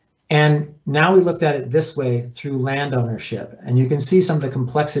 And now we looked at it this way through land ownership, and you can see some of the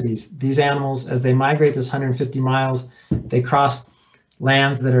complexities. These animals, as they migrate this 150 miles, they cross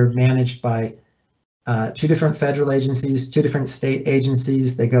lands that are managed by 2 different federal agencies, 2 different state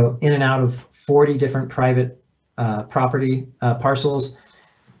agencies. They go in and out of 40 different private property parcels.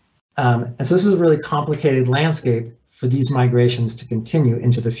 And so this is a really complicated landscape for these migrations to continue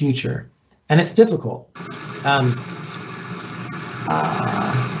into the future. And it's difficult.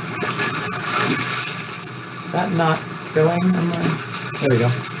 Is that not going? There we go.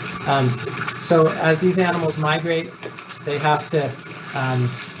 So as these animals migrate, they have to,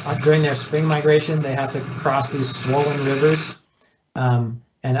 during their spring migration, they have to cross these swollen rivers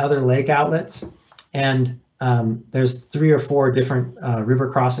and other lake outlets. And there's 3 or 4 different river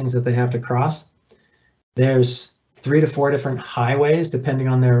crossings that they have to cross. There's 3 to 4 different highways, depending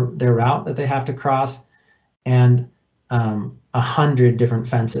on their route that they have to cross, and 100 different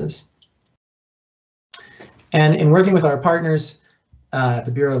fences. And in working with our partners at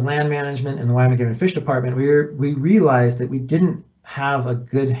the Bureau of Land Management and the Wyoming Game and Fish Department, we realized that we didn't have a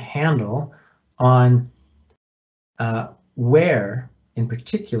good handle on where, in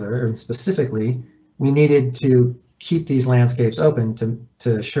particular, or specifically, we needed to keep these landscapes open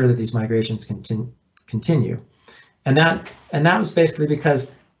to assure that these migrations continue. And that was basically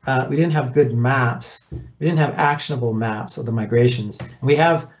because we didn't have good maps. We didn't have actionable maps of the migrations. And we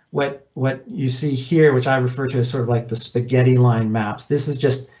have what you see here, which I refer to as sort of like the spaghetti line maps. This is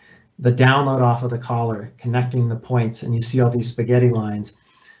just the download off of the collar, connecting the points, and you see all these spaghetti lines.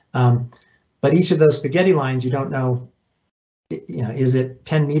 But each of those spaghetti lines, you don't know, is it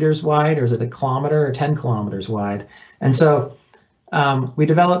 10 meters wide, or is it a kilometer, or 10 kilometers wide? And so we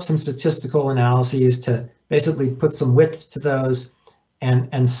developed some statistical analyses to basically put some width to those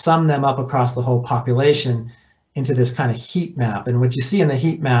and sum them up across the whole population into this kind of heat map. And what you see in the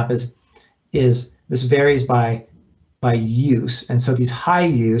heat map is this varies by use. And so these high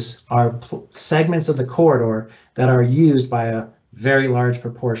use are segments of the corridor that are used by a very large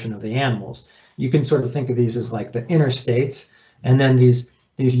proportion of the animals. You can sort of think of these as like the interstates, and then these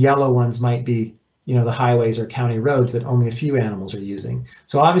yellow ones might be, the highways or county roads that only a few animals are using.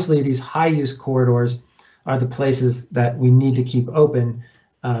 So obviously these high use corridors are the places that we need to keep open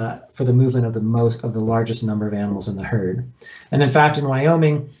for the movement of the largest number of animals in the herd. And in fact, in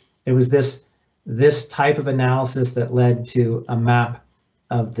Wyoming, it was this type of analysis that led to a map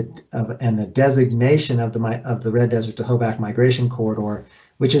and the designation of the Red Desert to Hoback Migration Corridor,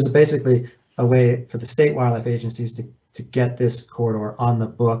 which is basically a way for the state wildlife agencies to get this corridor on the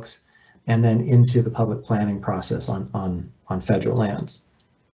books and then into the public planning process on federal lands.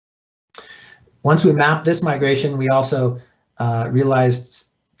 Once we mapped this migration, we also realized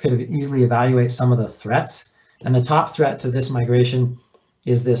could easily evaluate some of the threats. And the top threat to this migration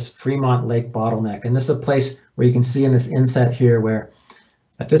is this Fremont Lake bottleneck. And this is a place where you can see in this inset here where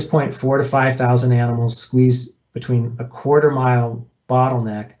at this point 4,000 to 5,000 animals squeezed between a quarter-mile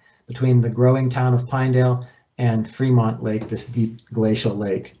bottleneck between the growing town of Pinedale and Fremont Lake, this deep glacial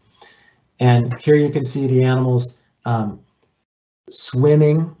lake. And here you can see the animals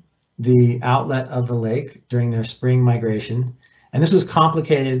swimming the outlet of the lake during their spring migration. And this was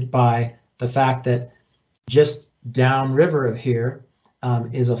complicated by the fact that just downriver of here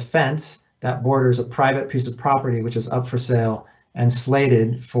is a fence that borders a private piece of property which is up for sale and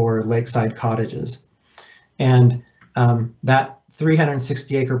slated for lakeside cottages. And that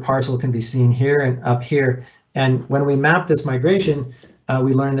 360-acre parcel can be seen here and up here. And when we mapped this migration,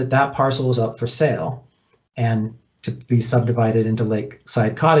 we learned that parcel was up for sale and to be subdivided into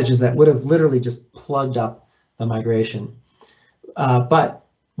lakeside cottages that would have literally just plugged up the migration. But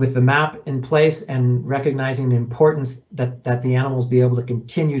with the map in place and recognizing the importance that the animals be able to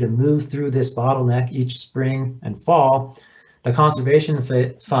continue to move through this bottleneck each spring and fall, the Conservation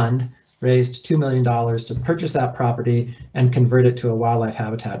Fund raised $2 million to purchase that property and convert it to a wildlife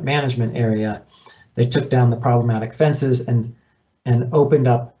habitat management area. They took down the problematic fences and opened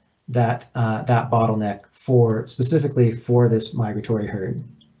up that bottleneck specifically for this migratory herd.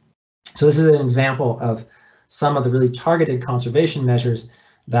 So this is an example of some of the really targeted conservation measures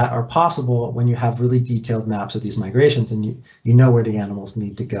that are possible when you have really detailed maps of these migrations and you know where the animals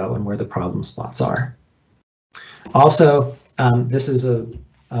need to go and where the problem spots are. Also, this is a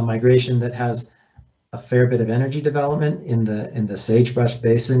migration that has a fair bit of energy development in the sagebrush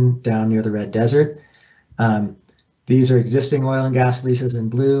basin down near the Red Desert. These are existing oil and gas leases in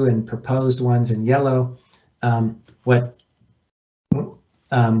blue and proposed ones in yellow. What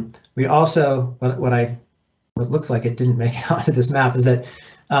looks like it didn't make it onto this map is that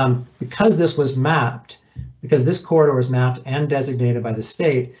because this corridor was mapped and designated by the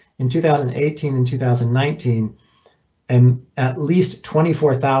state in 2018 and 2019, and at least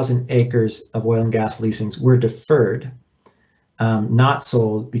 24,000 acres of oil and gas leasings were deferred, not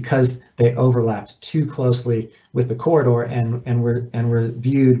sold, because they overlapped too closely with the corridor and were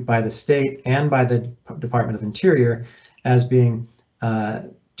viewed by the state and by the Department of Interior as being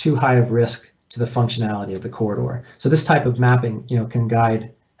too high of risk to the functionality of the corridor. So this type of mapping, can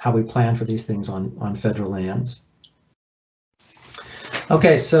guide how we plan for these things on federal lands.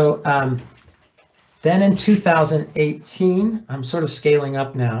 Okay, so then in 2018, I'm sort of scaling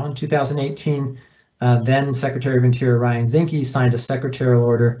up now. In 2018, then Secretary of Interior Ryan Zinke signed a Secretarial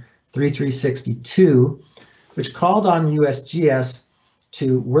Order 3362, which called on USGS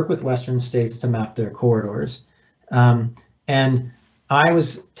to work with Western states to map their corridors. And I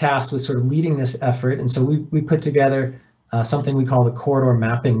was tasked with sort of leading this effort, and so we put together something we call the Corridor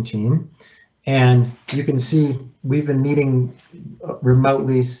Mapping Team. And you can see we've been meeting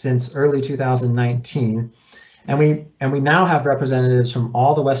remotely since early 2019, and we now have representatives from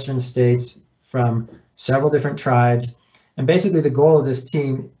all the Western states, from several different tribes. And basically the goal of this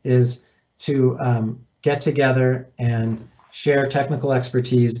team is to get together and share technical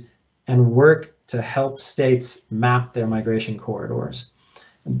expertise and work to help states map their migration corridors.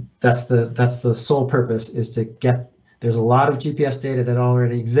 That's the sole purpose, is to get, there's a lot of GPS data that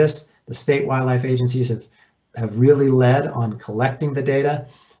already exists. The state wildlife agencies have really led on collecting the data,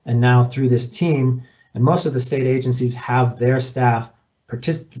 and now through this team, and most of the state agencies have their staff a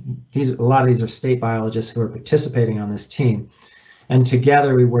lot of these are state biologists who are participating on this team, and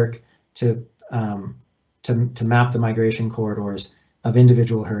together we work to map the migration corridors of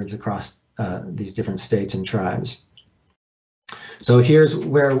individual herds across these different states and tribes. So here's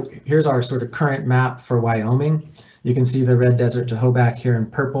our sort of current map for Wyoming. You can see the red desert to Hoback here in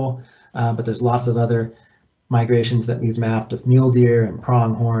purple, but there's lots of other migrations that we've mapped of mule deer and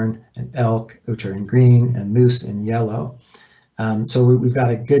pronghorn and elk, which are in green, and moose in yellow. So we've got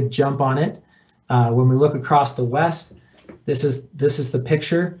a good jump on it. When we look across the west, this is the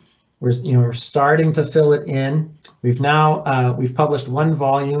picture. We're starting to fill it in. We've published one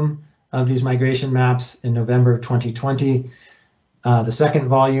volume of these migration maps in November of 2020. The second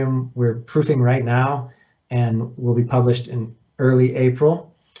volume we're proofing right now and will be published in early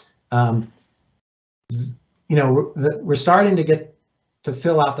April. We're starting to get to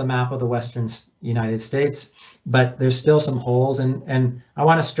fill out the map of the Western United States, but there's still some holes. And I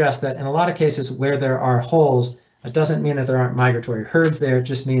want to stress that in a lot of cases where there are holes, it doesn't mean that there aren't migratory herds there. It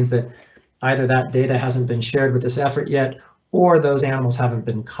just means that either that data hasn't been shared with this effort yet, or those animals haven't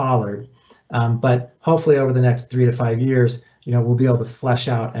been collared. But hopefully over the next 3 to 5 years, we'll be able to flesh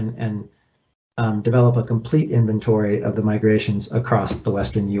out and develop a complete inventory of the migrations across the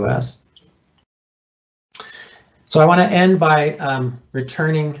Western US. So I want to end by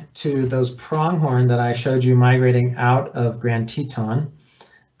returning to those pronghorn that I showed you migrating out of Grand Teton.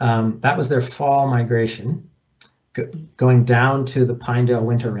 That was their fall migration, going down to the Pinedale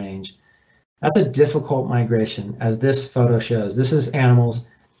Winter Range. That's a difficult migration, as this photo shows. This is animals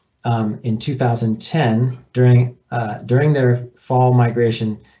in 2010 during their fall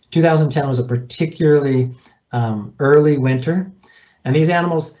migration. 2010 was a particularly early winter, and these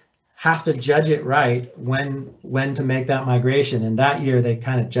animals have to judge it right when to make that migration. And that year they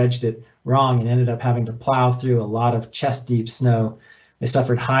kind of judged it wrong and ended up having to plow through a lot of chest deep snow. They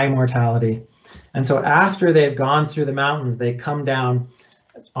suffered high mortality. And so after they've gone through the mountains, they come down,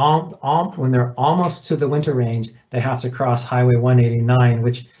 when they're almost to the winter range, they have to cross Highway 189,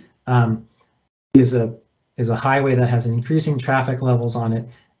 which is a highway that has increasing traffic levels on it,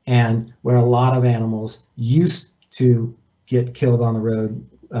 and where a lot of animals used to get killed on the road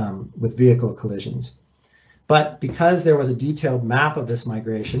with vehicle collisions. But because there was a detailed map of this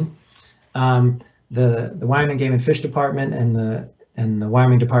migration, the Wyoming Game and Fish Department and the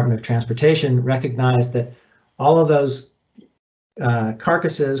Wyoming Department of Transportation recognized that all of those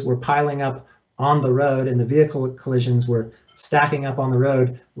carcasses were piling up on the road, and the vehicle collisions were stacking up on the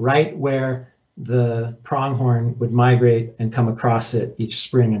road right where the pronghorn would migrate and come across it each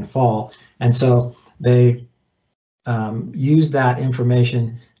spring and fall. And so they used that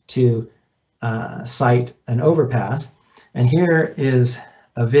information to site an overpass. And here is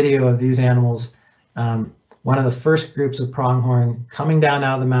a video of these animals, one of the first groups of pronghorn coming down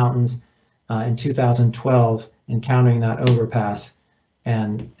out of the mountains in 2012, encountering that overpass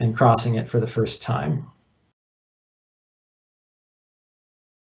and crossing it for the first time.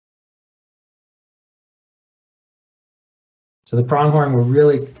 So the pronghorn were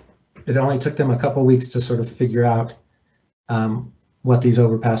really, it only took them a couple weeks to sort of figure out what these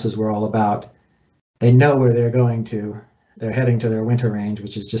overpasses were all about. They know where they're going to. They're heading to their winter range,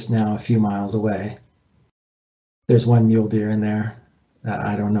 which is just now a few miles away. There's one mule deer in there that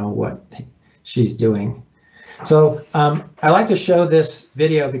I don't know what she's doing. So I like to show this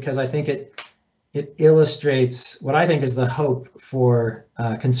video because I think it illustrates what I think is the hope for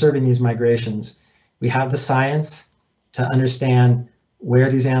conserving these migrations. We have the science to understand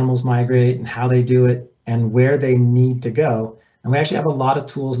where these animals migrate and how they do it and where they need to go. And we actually have a lot of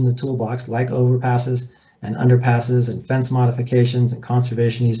tools in the toolbox, like overpasses and underpasses and fence modifications and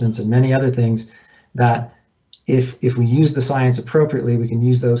conservation easements and many other things that if we use the science appropriately, we can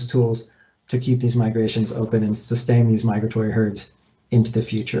use those tools to keep these migrations open and sustain these migratory herds into the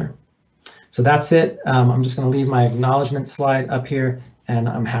future. So that's it. I'm just going to leave my acknowledgement slide up here, and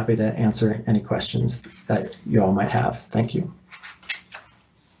I'm happy to answer any questions that you all might have. Thank you.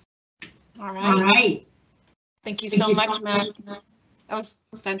 All right. Thank you so much, Matt. That was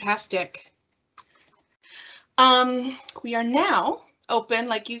fantastic. We are now open,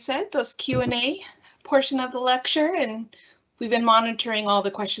 like you said, those Q&A portion of the lecture, and we've been monitoring all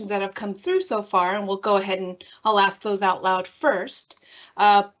the questions that have come through so far, and we'll go ahead and I'll ask those out loud first.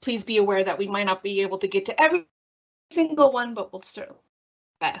 Please be aware that we might not be able to get to every single one, but we'll start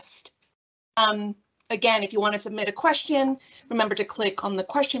best. Again, if you want to submit a question, remember to click on the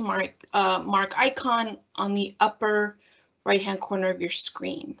question mark icon on the upper right-hand corner of your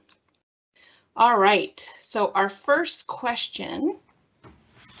screen. All right, so our first question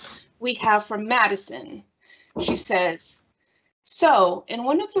we have from Madison. She says, so in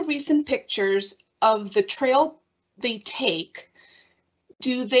one of the recent pictures of the trail they take,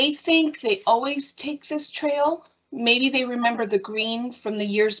 do they think they always take this trail? Maybe they remember the green from the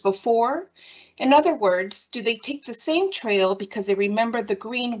years before. In other words, do they take the same trail because they remember the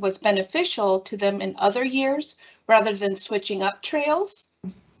green was beneficial to them in other years rather than switching up trails?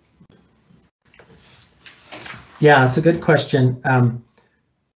 Yeah, it's a good question.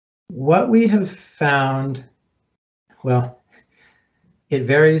 What we have found, well, it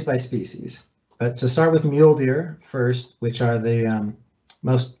varies by species. But to start with mule deer first, which are the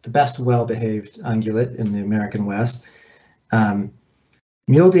best well-behaved ungulate in the American West.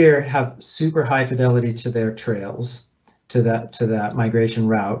 Mule deer have super high fidelity to their trails, to that migration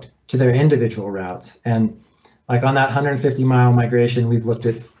route, to their individual routes. And like on that 150-mile migration, we've looked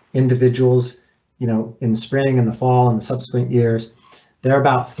at individuals, you know, in the spring and the fall and the subsequent years. They're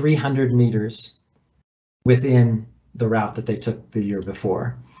about 300 meters within the route that they took the year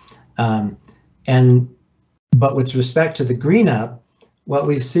before. But with respect to the green up, what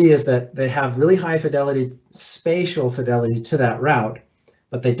we see is that they have really high fidelity, spatial fidelity to that route,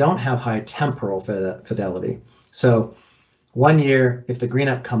 but they don't have high temporal fidelity. So one year, if the green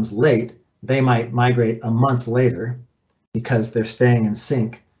up comes late, they might migrate a month later because they're staying in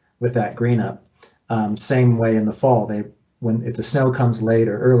sync with that green up. Same way in the fall, if the snow comes late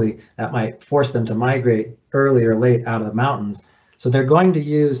or early, that might force them to migrate early or late out of the mountains. So they're going to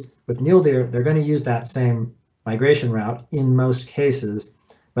use, with mule deer, they're going to use that same migration route in most cases,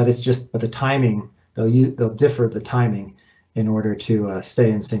 but it's just, but the timing, they'll differ the timing in order to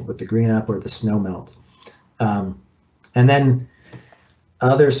stay in sync with the green up or the snow melt. And then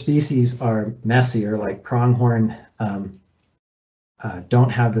other species are messier, like pronghorn don't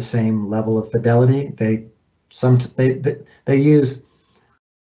have the same level of fidelity. They use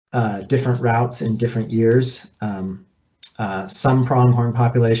different routes in different years. Some pronghorn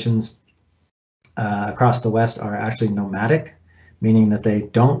populations across the West are actually nomadic, meaning that they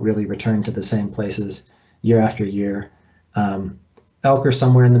don't really return to the same places year after year. Elk are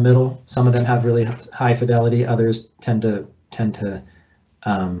somewhere in the middle. Some of them have really high fidelity. Others tend to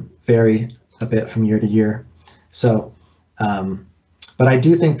vary a bit from year to year. So, but I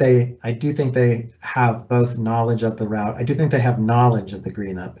do think they have both knowledge of the route. I do think they have knowledge of the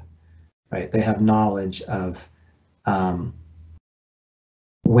green up, right? They have knowledge of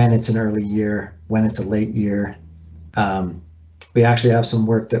when it's an early year, when it's a late year. We actually have some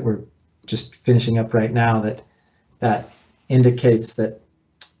work that we're just finishing up right now that indicates that,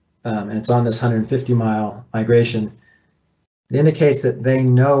 and it's on this 150-mile migration, it indicates that they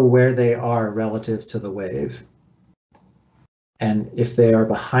know where they are relative to the wave. And if they are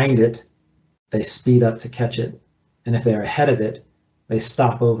behind it, they speed up to catch it. And if they're ahead of it, they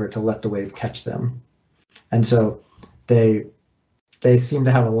stop over to let the wave catch them. And so they seem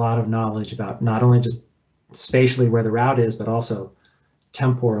to have a lot of knowledge about not only just spatially where the route is, but also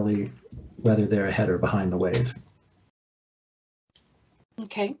temporally whether they're ahead or behind the wave.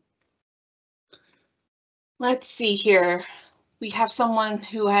 Okay. Let's see here. We have someone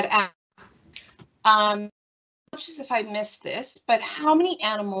who had asked, apologies if I missed this, but how many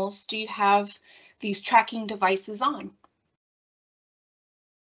animals do you have these tracking devices on?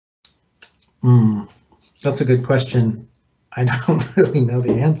 That's a good question. I don't really know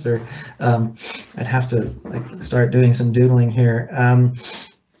the answer. I'd have to start doing some doodling here.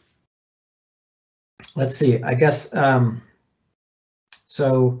 Let's see, I guess,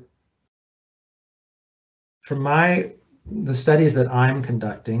 so for the studies that I'm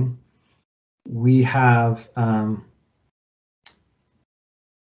conducting, we have,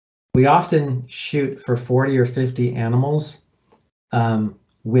 we often shoot for 40 or 50 animals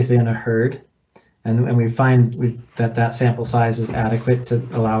within a herd. And we find that sample size is adequate to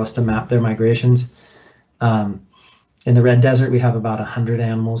allow us to map their migrations. In the Red Desert, we have about 100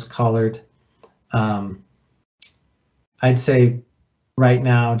 animals collared. I'd say right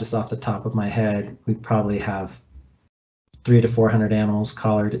now, just off the top of my head, we probably have 300 to 400 animals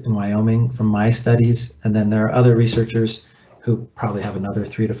collared in Wyoming from my studies. And then there are other researchers who probably have another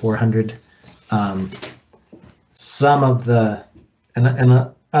 300 to 400. Some of the,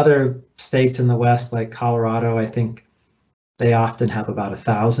 and other states in the West, like Colorado, I think they often have about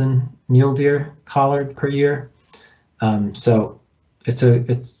 1,000 mule deer collared per year. So it's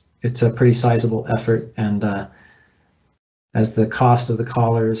a pretty sizable effort, and as the cost of the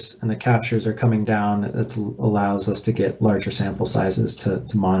collars and the captures are coming down, it allows us to get larger sample sizes to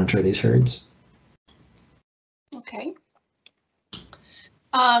monitor these herds. Okay.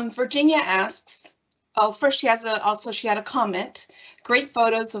 Virginia asks, oh, first she had a comment. Great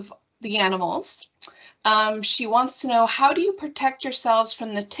photos of the animals. She wants to know, how do you protect yourselves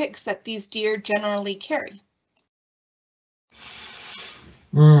from the ticks that these deer generally carry?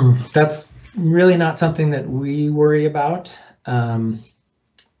 That's really not something that we worry about.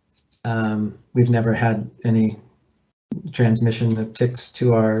 We've never had any transmission of ticks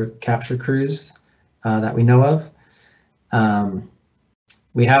to our capture crews that we know of.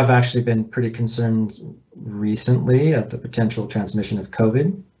 We have actually been pretty concerned recently of the potential transmission of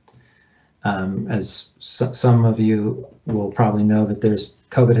COVID. As some of you will probably know, that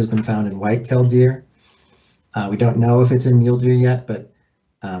COVID has been found in white-tailed deer. We don't know if it's in mule deer yet, but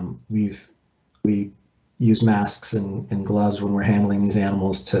we use masks and gloves when we're handling these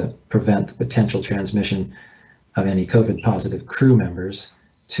animals to prevent the potential transmission of any COVID positive crew members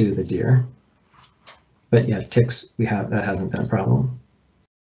to the deer. But yeah, ticks, that hasn't been a problem.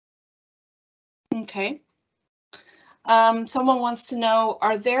 Okay. Someone wants to know,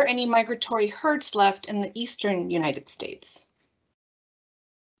 are there any migratory herds left in the eastern United States?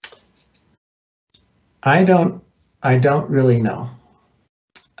 I don't really know.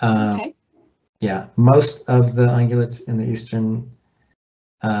 Okay. Yeah, most of the ungulates in the eastern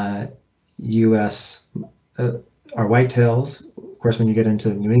U.S. Are whitetails. Of course, when you get into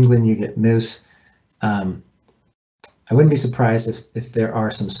New England, you get moose. I wouldn't be surprised if there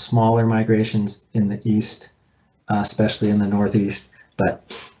are some smaller migrations in the east, especially in the northeast,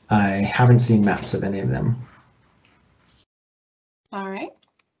 but I haven't seen maps of any of them. All right.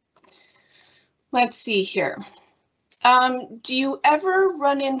 Let's see here. Do you ever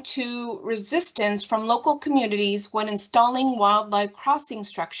run into resistance from local communities when installing wildlife crossing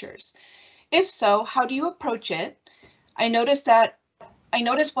structures? If so, how do you approach it? I noticed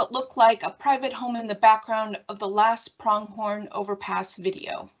what looked like a private home in the background of the last pronghorn overpass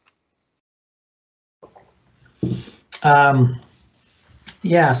video.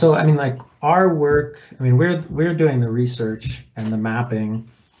 Yeah, so I mean, like our work, I mean, we're doing the research and the mapping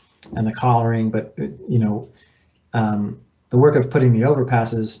and the collaring, but you know, the work of putting the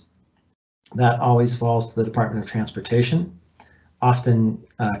overpasses, that always falls to the Department of Transportation, often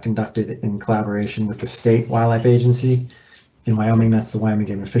conducted in collaboration with the state wildlife agency. In Wyoming, that's the Wyoming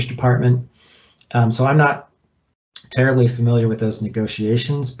Game and Fish Department. So I'm not terribly familiar with those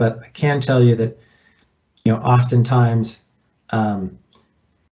negotiations, but I can tell you that, you know, oftentimes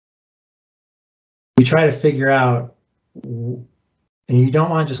we try to figure out, and you don't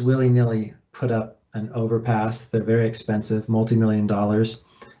want to just willy-nilly put up an overpass. They're very expensive, multi-million dollars.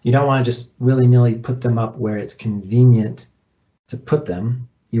 You don't want to just willy-nilly put them up where it's convenient to put them.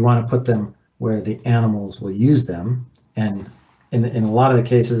 You want to put them where the animals will use them. And in a lot of the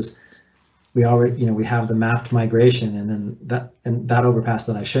cases, we already, you know, we have the mapped migration, and then that overpass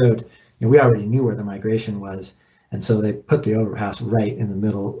that I showed, you know, we already knew where the migration was, and so they put the overpass right in the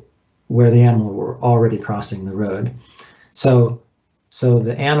middle where the animal were already crossing the road. So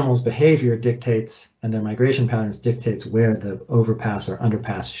the animal's behavior dictates, and their migration patterns dictates where the overpass or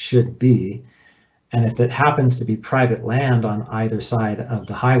underpass should be. And if it happens to be private land on either side of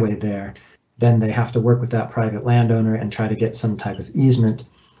the highway there, then they have to work with that private landowner and try to get some type of easement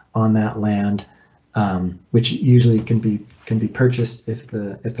on that land, which usually can be purchased if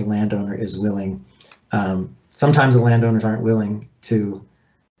the landowner is willing. Sometimes the landowners aren't willing to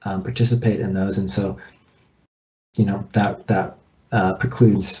participate in those, and so, you know, that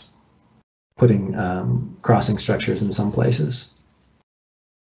precludes putting crossing structures in some places.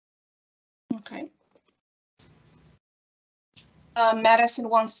 Okay. Madison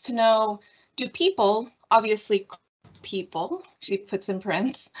wants to know, do people, obviously people, she puts in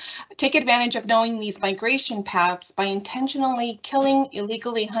parentheses, take advantage of knowing these migration paths by intentionally killing,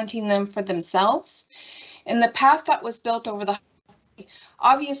 illegally hunting them for themselves? In the path that was built over the highway,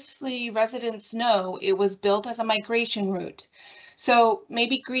 obviously residents know it was built as a migration route. So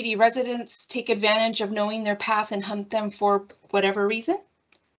maybe greedy residents take advantage of knowing their path and hunt them for whatever reason?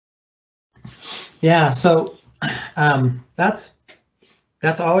 Yeah, so that's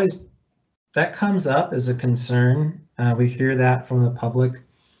always, that comes up as a concern. We hear that from the public.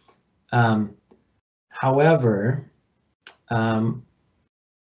 However,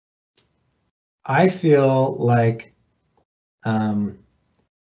 I feel like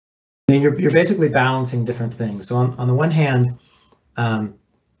you're basically balancing different things. So on the one hand,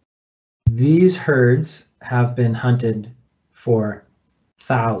 these herds have been hunted for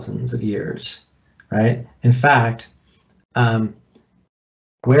thousands of years, right? In fact,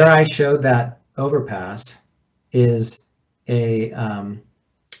 Where I showed that overpass is a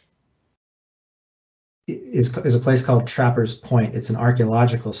place called Trappers Point. It's an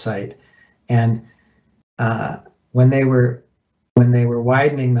archaeological site, and when they were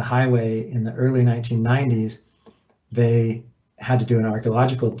widening the highway in the early 1990s, they had to do an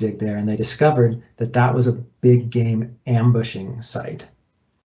archaeological dig there, and they discovered that that was a big game ambushing site,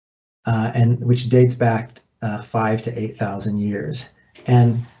 and which dates back 5,000 to 8,000 years.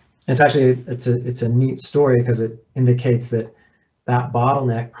 And it's actually it's a neat story because it indicates that that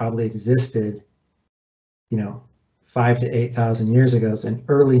bottleneck probably existed, 5,000 to 8,000 years ago, and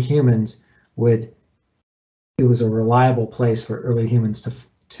early humans it was a reliable place for early humans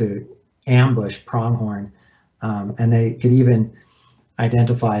to ambush pronghorn, and they could even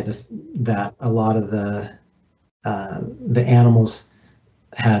identify that a lot of the animals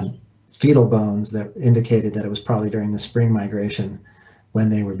had fetal bones that indicated that it was probably during the spring migration when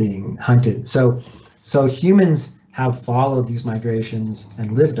they were being hunted. So humans have followed these migrations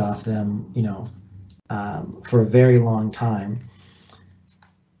and lived off them, for a very long time.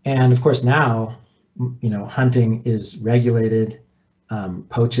 And of course now, hunting is regulated,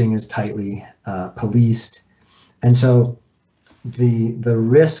 poaching is tightly policed, and so the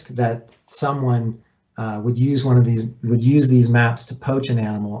risk that someone would use these maps to poach an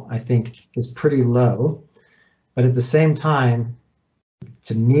animal, I think, is pretty low. But at the same time,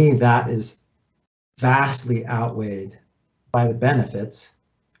 to me, that is vastly outweighed by the benefits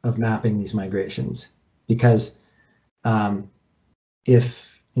of mapping these migrations, because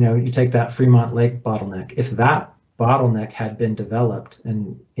if you take that Fremont Lake bottleneck, if that bottleneck had been developed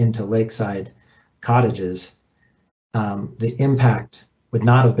into lakeside cottages, the impact would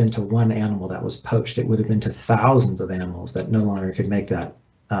not have been to one animal that was poached. It would have been to thousands of animals that no longer could make that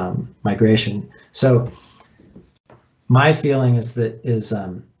migration. So my feeling is that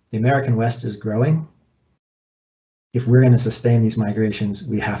the American West is growing. If we're going to sustain these migrations,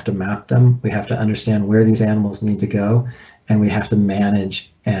 we have to map them. We have to understand where these animals need to go, and we have to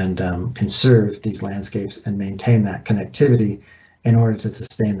manage and conserve these landscapes and maintain that connectivity in order to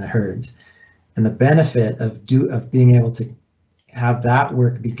sustain the herds. And the benefit of being able to have that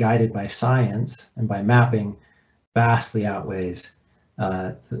work be guided by science and by mapping vastly outweighs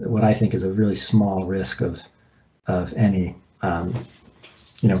what I think is a really small risk of any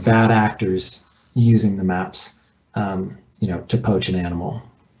bad actors using the maps to poach an animal.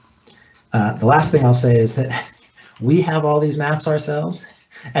 The last thing I'll say is that we have all these maps ourselves,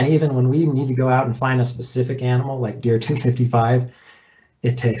 and even when we need to go out and find a specific animal like deer 255,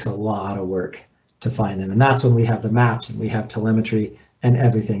 it takes a lot of work to find them, and that's when we have the maps and we have telemetry and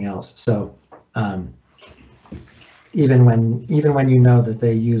everything else. So even when that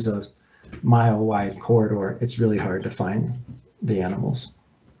they use a mile-wide corridor, it's really hard to find the animals.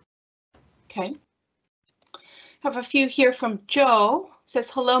 Okay. Have a few here from Joe. Says,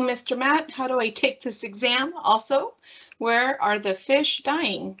 hello, Mr. Matt. How do I take this exam? Also, where are the fish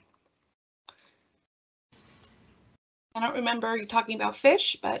dying? I don't remember you talking about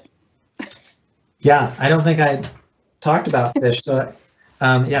fish, but. Yeah, I don't think I talked about fish. So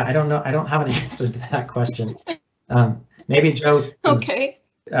yeah, I don't know. I don't have an answer to that question. Maybe Joe can,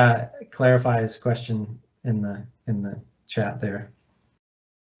 clarify his question in the chat there.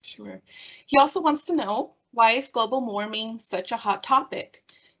 Sure. He also wants to know, why is global warming such a hot topic?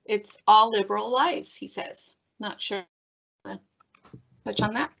 It's all liberal lies, he says. Not sure. Touch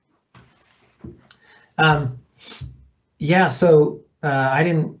on that. Yeah, so I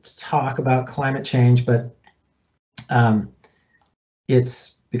didn't talk about climate change, but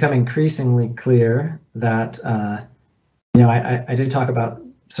it's become increasingly clear that I did talk about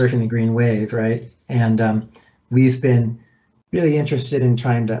surfing the green wave, right? And we've been really interested in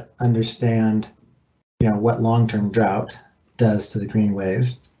trying to understand what long-term drought does to the green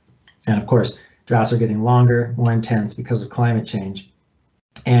wave. And of course, droughts are getting longer, more intense because of climate change.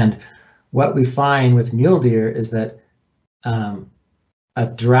 And what we find with mule deer is that a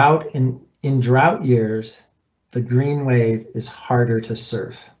drought in drought years, the green wave is harder to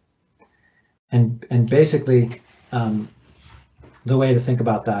surf. And basically, the way to think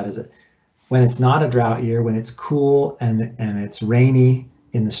about that is that when it's not a drought year, when it's cool and it's rainy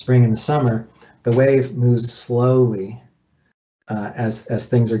in the spring and the summer, the wave moves slowly as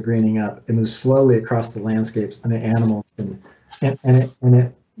things are greening up. It moves slowly across the landscapes, and the animals and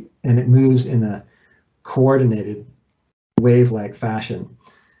it moves in a coordinated wave-like fashion.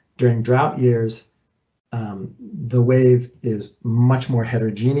 During drought years, the wave is much more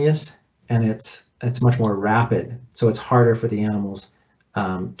heterogeneous, and it's much more rapid. So it's harder for the animals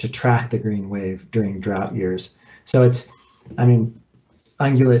to track the green wave during drought years. So I mean,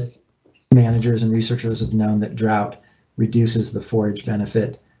 ungulate managers and researchers have known that drought reduces the forage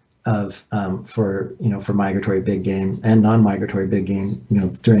benefit of for migratory big game and non-migratory big game,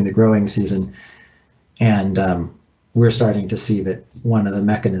 during the growing season. And we're starting to see that one of the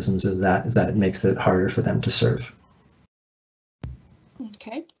mechanisms of that is that it makes it harder for them to serve.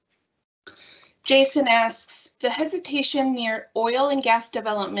 Okay. Jason asks, the hesitation near oil and gas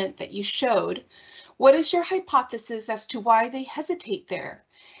development that you showed, what is your hypothesis as to why they hesitate there?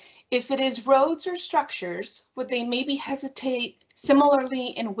 If it is roads or structures, would they maybe hesitate similarly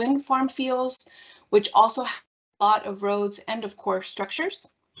in wind farm fields, which also have a lot of roads and of course structures?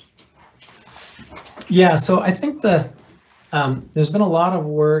 Yeah, so I think there's been a lot of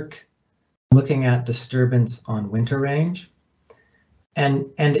work looking at disturbance on winter range and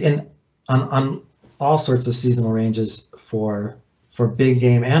on all sorts of seasonal ranges for big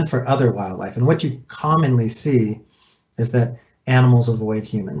game and for other wildlife. And what you commonly see is that animals avoid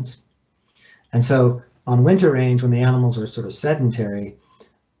humans. And so on winter range, when the animals are sort of sedentary,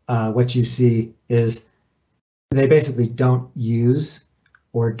 what you see is they basically don't use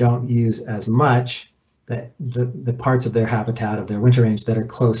as much the parts of their habitat of their winter range that are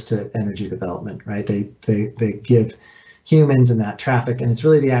close to energy development, right? They give humans and that traffic, and it's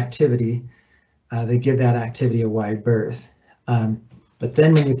really the activity, they give that activity a wide berth. But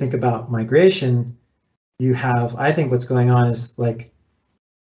then when you think about migration, you have, I think what's going on is like,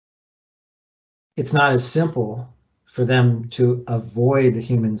 it's not as simple for them to avoid the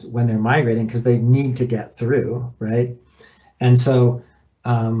humans when they're migrating because they need to get through, right? And so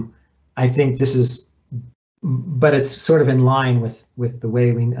I think this is, but it's sort of in line with the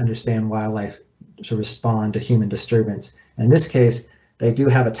way we understand wildlife to respond to human disturbance. In this case, they do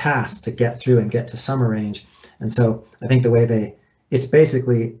have a task to get through and get to summer range. And so I think the way it's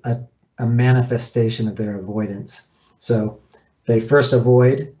basically a manifestation of their avoidance. So they first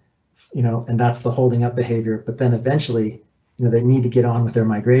avoid, and that's the holding up behavior, but then eventually, they need to get on with their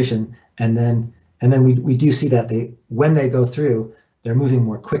migration. And then we do see that when they go through, they're moving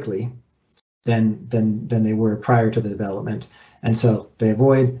more quickly than they were prior to the development. And so they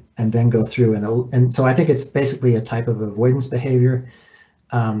avoid and then go through. And so I think it's basically a type of avoidance behavior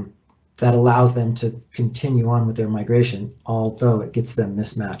that allows them to continue on with their migration, although it gets them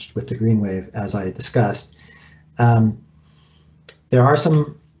mismatched with the green wave, as I discussed. There are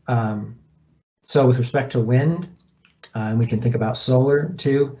some, so with respect to wind, and we can think about solar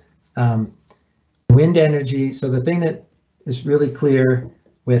too, wind energy. So the thing that is really clear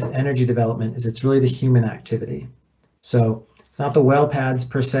with energy development is it's really the human activity. So it's not the well pads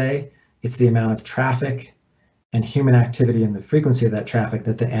per se, it's the amount of traffic and human activity and the frequency of that traffic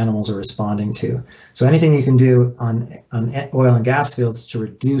that the animals are responding to. So anything you can do on oil and gas fields to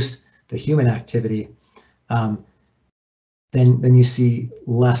reduce the human activity, then you see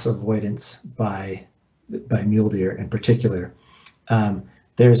less avoidance by mule deer in particular.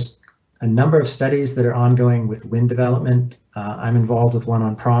 There's a number of studies that are ongoing with wind development. I'm involved with one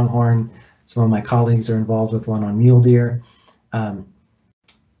on pronghorn. Some of my colleagues are involved with one on mule deer.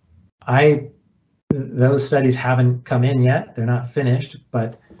 Those studies haven't come in yet. They're not finished,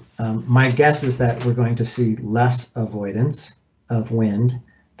 but my guess is that we're going to see less avoidance of wind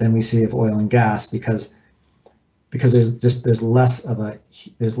than we see of oil and gas because there's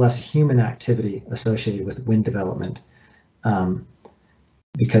less human activity associated with wind development.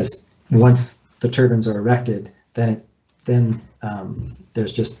 Because once the turbines are erected, then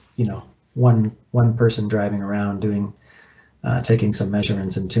there's just one person driving around taking some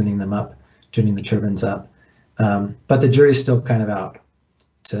measurements and tuning the turbines up. But the jury's still kind of out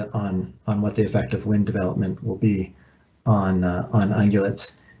on what the effect of wind development will be on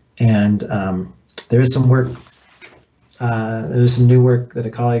ungulates. And there is some work. There's some new work that a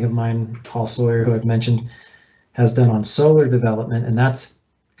colleague of mine, Paul Sawyer, who I've mentioned, has done on solar development, and that's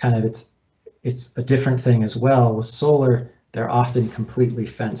kind of it's a different thing as well. With solar, they're often completely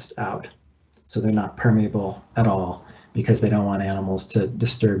fenced out, so they're not permeable at all because they don't want animals to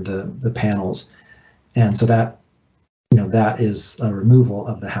disturb the panels, and so that is a removal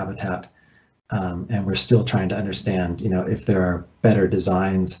of the habitat, and we're still trying to understand if there are better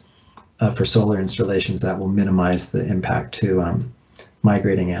designs for solar installations that will minimize the impact to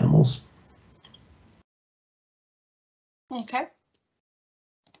migrating animals. Okay.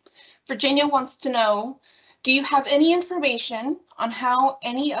 Virginia wants to know, do you have any information on how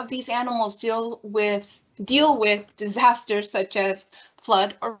any of these animals deal with disasters such as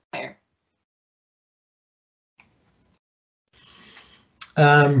flood or fire?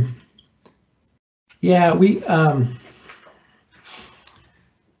 Yeah,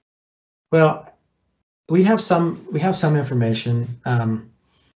 well, we have some information. I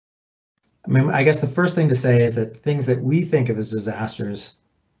mean, I guess the first thing to say is that things that we think of as disasters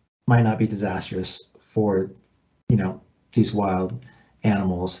might not be disastrous for, these wild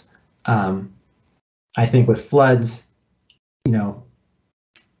animals. I think with floods,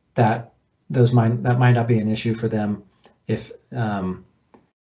 that might not be an issue for them if,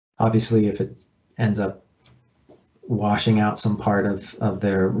 obviously, if it ends up washing out some part of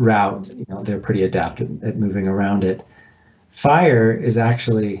their route, they're pretty adapted at moving around it. Fire is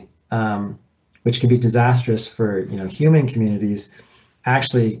actually, which can be disastrous for human communities,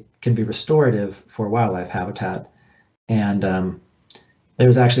 actually can be restorative for wildlife habitat. And there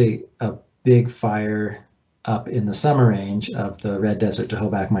was actually a big fire up in the summer range of the Red Desert to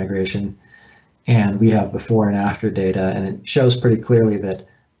Hoback migration, and we have before and after data, and it shows pretty clearly that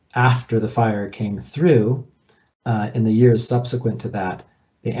after the fire came through, in the years subsequent to that,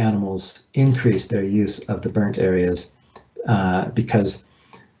 the animals increased their use of the burnt areas because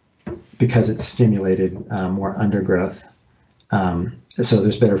it stimulated more undergrowth. So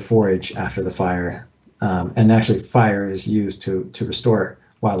there's better forage after the fire. And actually fire is used to restore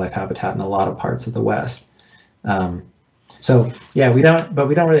wildlife habitat in a lot of parts of the West. So yeah, we don't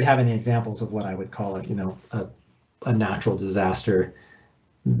really have any examples of what I would call it, a natural disaster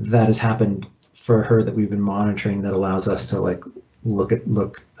that has happened for her that we've been monitoring that allows us to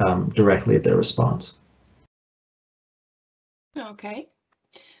look directly at their response. Okay,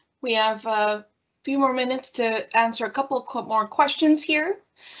 we have a few more minutes to answer a couple more questions here.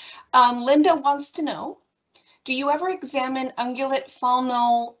 Linda wants to know, do you ever examine ungulate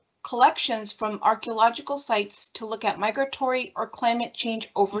faunal collections from archaeological sites to look at migratory or climate change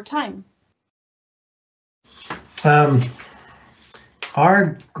over time?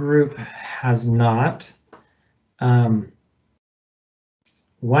 Our group has not. One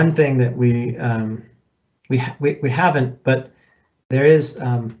thing that we haven't, but there is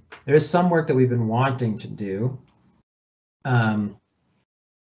some work that we've been wanting to do. And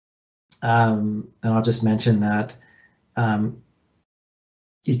I'll just mention that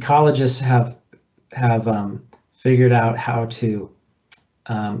ecologists have figured out how to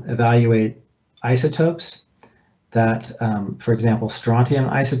evaluate isotopes that, for example, strontium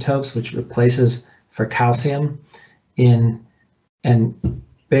isotopes, which replaces for calcium and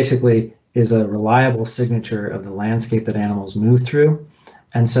basically is a reliable signature of the landscape that animals move through.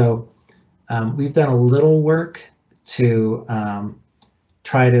 And so we've done a little work to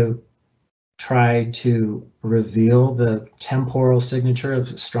try to reveal the temporal signature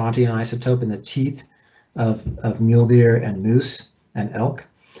of strontium isotope in the teeth of mule deer and moose and elk.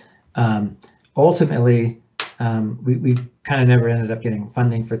 Ultimately, we kind of never ended up getting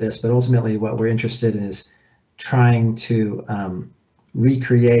funding for this, but ultimately what we're interested in is trying to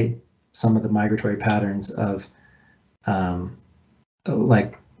recreate some of the migratory patterns of not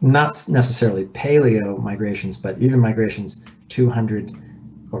necessarily paleo migrations, but even migrations 200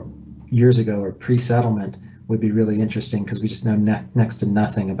 or years ago or pre-settlement would be really interesting because we just know next to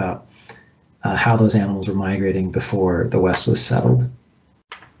nothing about how those animals were migrating before the West was settled.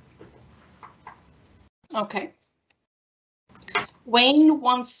 Okay. Wayne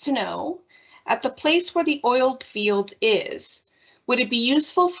wants to know, at the place where the oiled field is, would it be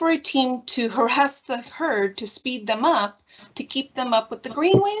useful for a team to harass the herd to speed them up to keep them up with the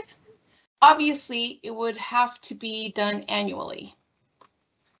green wave? Obviously, it would have to be done annually.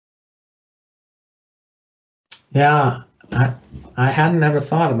 Yeah, I hadn't ever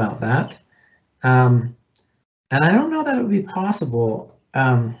thought about that. And I don't know that it would be possible,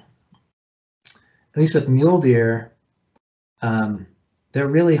 at least with mule deer. They're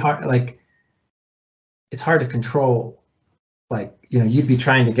really hard, it's hard to control. You'd be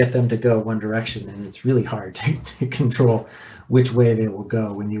trying to get them to go one direction, and it's really hard to control which way they will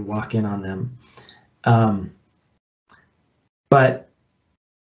go when you walk in on them. But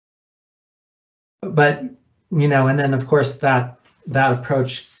and then of course that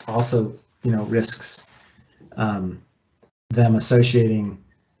approach also, risks them associating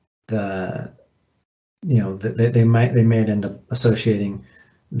they may end up associating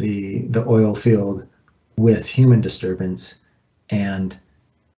the oil field with human disturbance. And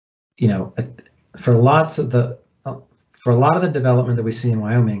for a lot of the development that we see in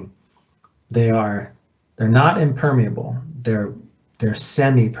Wyoming, they're not impermeable. They're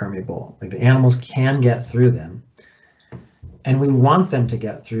semi-permeable. Like the animals can get through them, and we want them to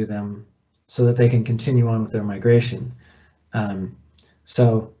get through them so that they can continue on with their migration.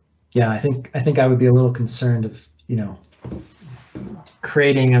 So yeah, I think I would be a little concerned of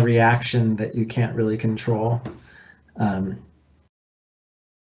creating a reaction that you can't really control.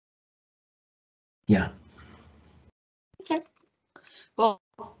 Yeah.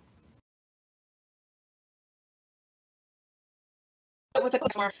 with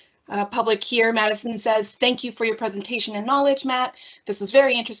a public here. Madison says, thank you for your presentation and knowledge, Matt. This was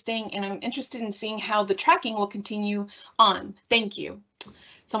very interesting, and I'm interested in seeing how the tracking will continue on. Thank you.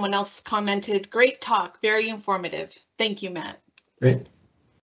 Someone else commented, great talk, very informative. Thank you, Matt. Great.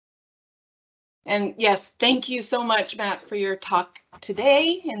 And yes, thank you so much, Matt, for your talk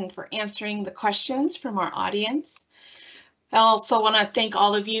today and for answering the questions from our audience. I also want to thank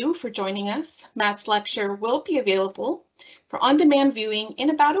all of you for joining us. Matt's lecture will be available for on-demand viewing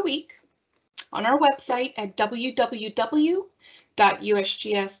in about a week on our website at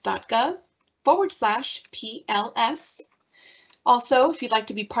www.usgs.gov/PLS. Also, if you'd like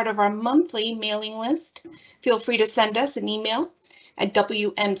to be part of our monthly mailing list, feel free to send us an email at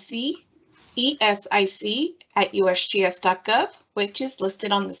wmcesic@usgs.gov, which is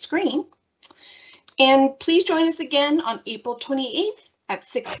listed on the screen. And please join us again on April 28th at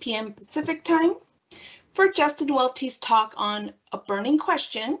 6 p.m. Pacific time for Justin Welty's talk on a burning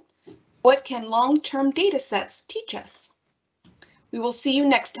question: what can long-term data sets teach us? We will see you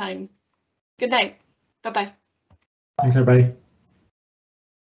next time. Good night. Bye-bye. Thanks, everybody.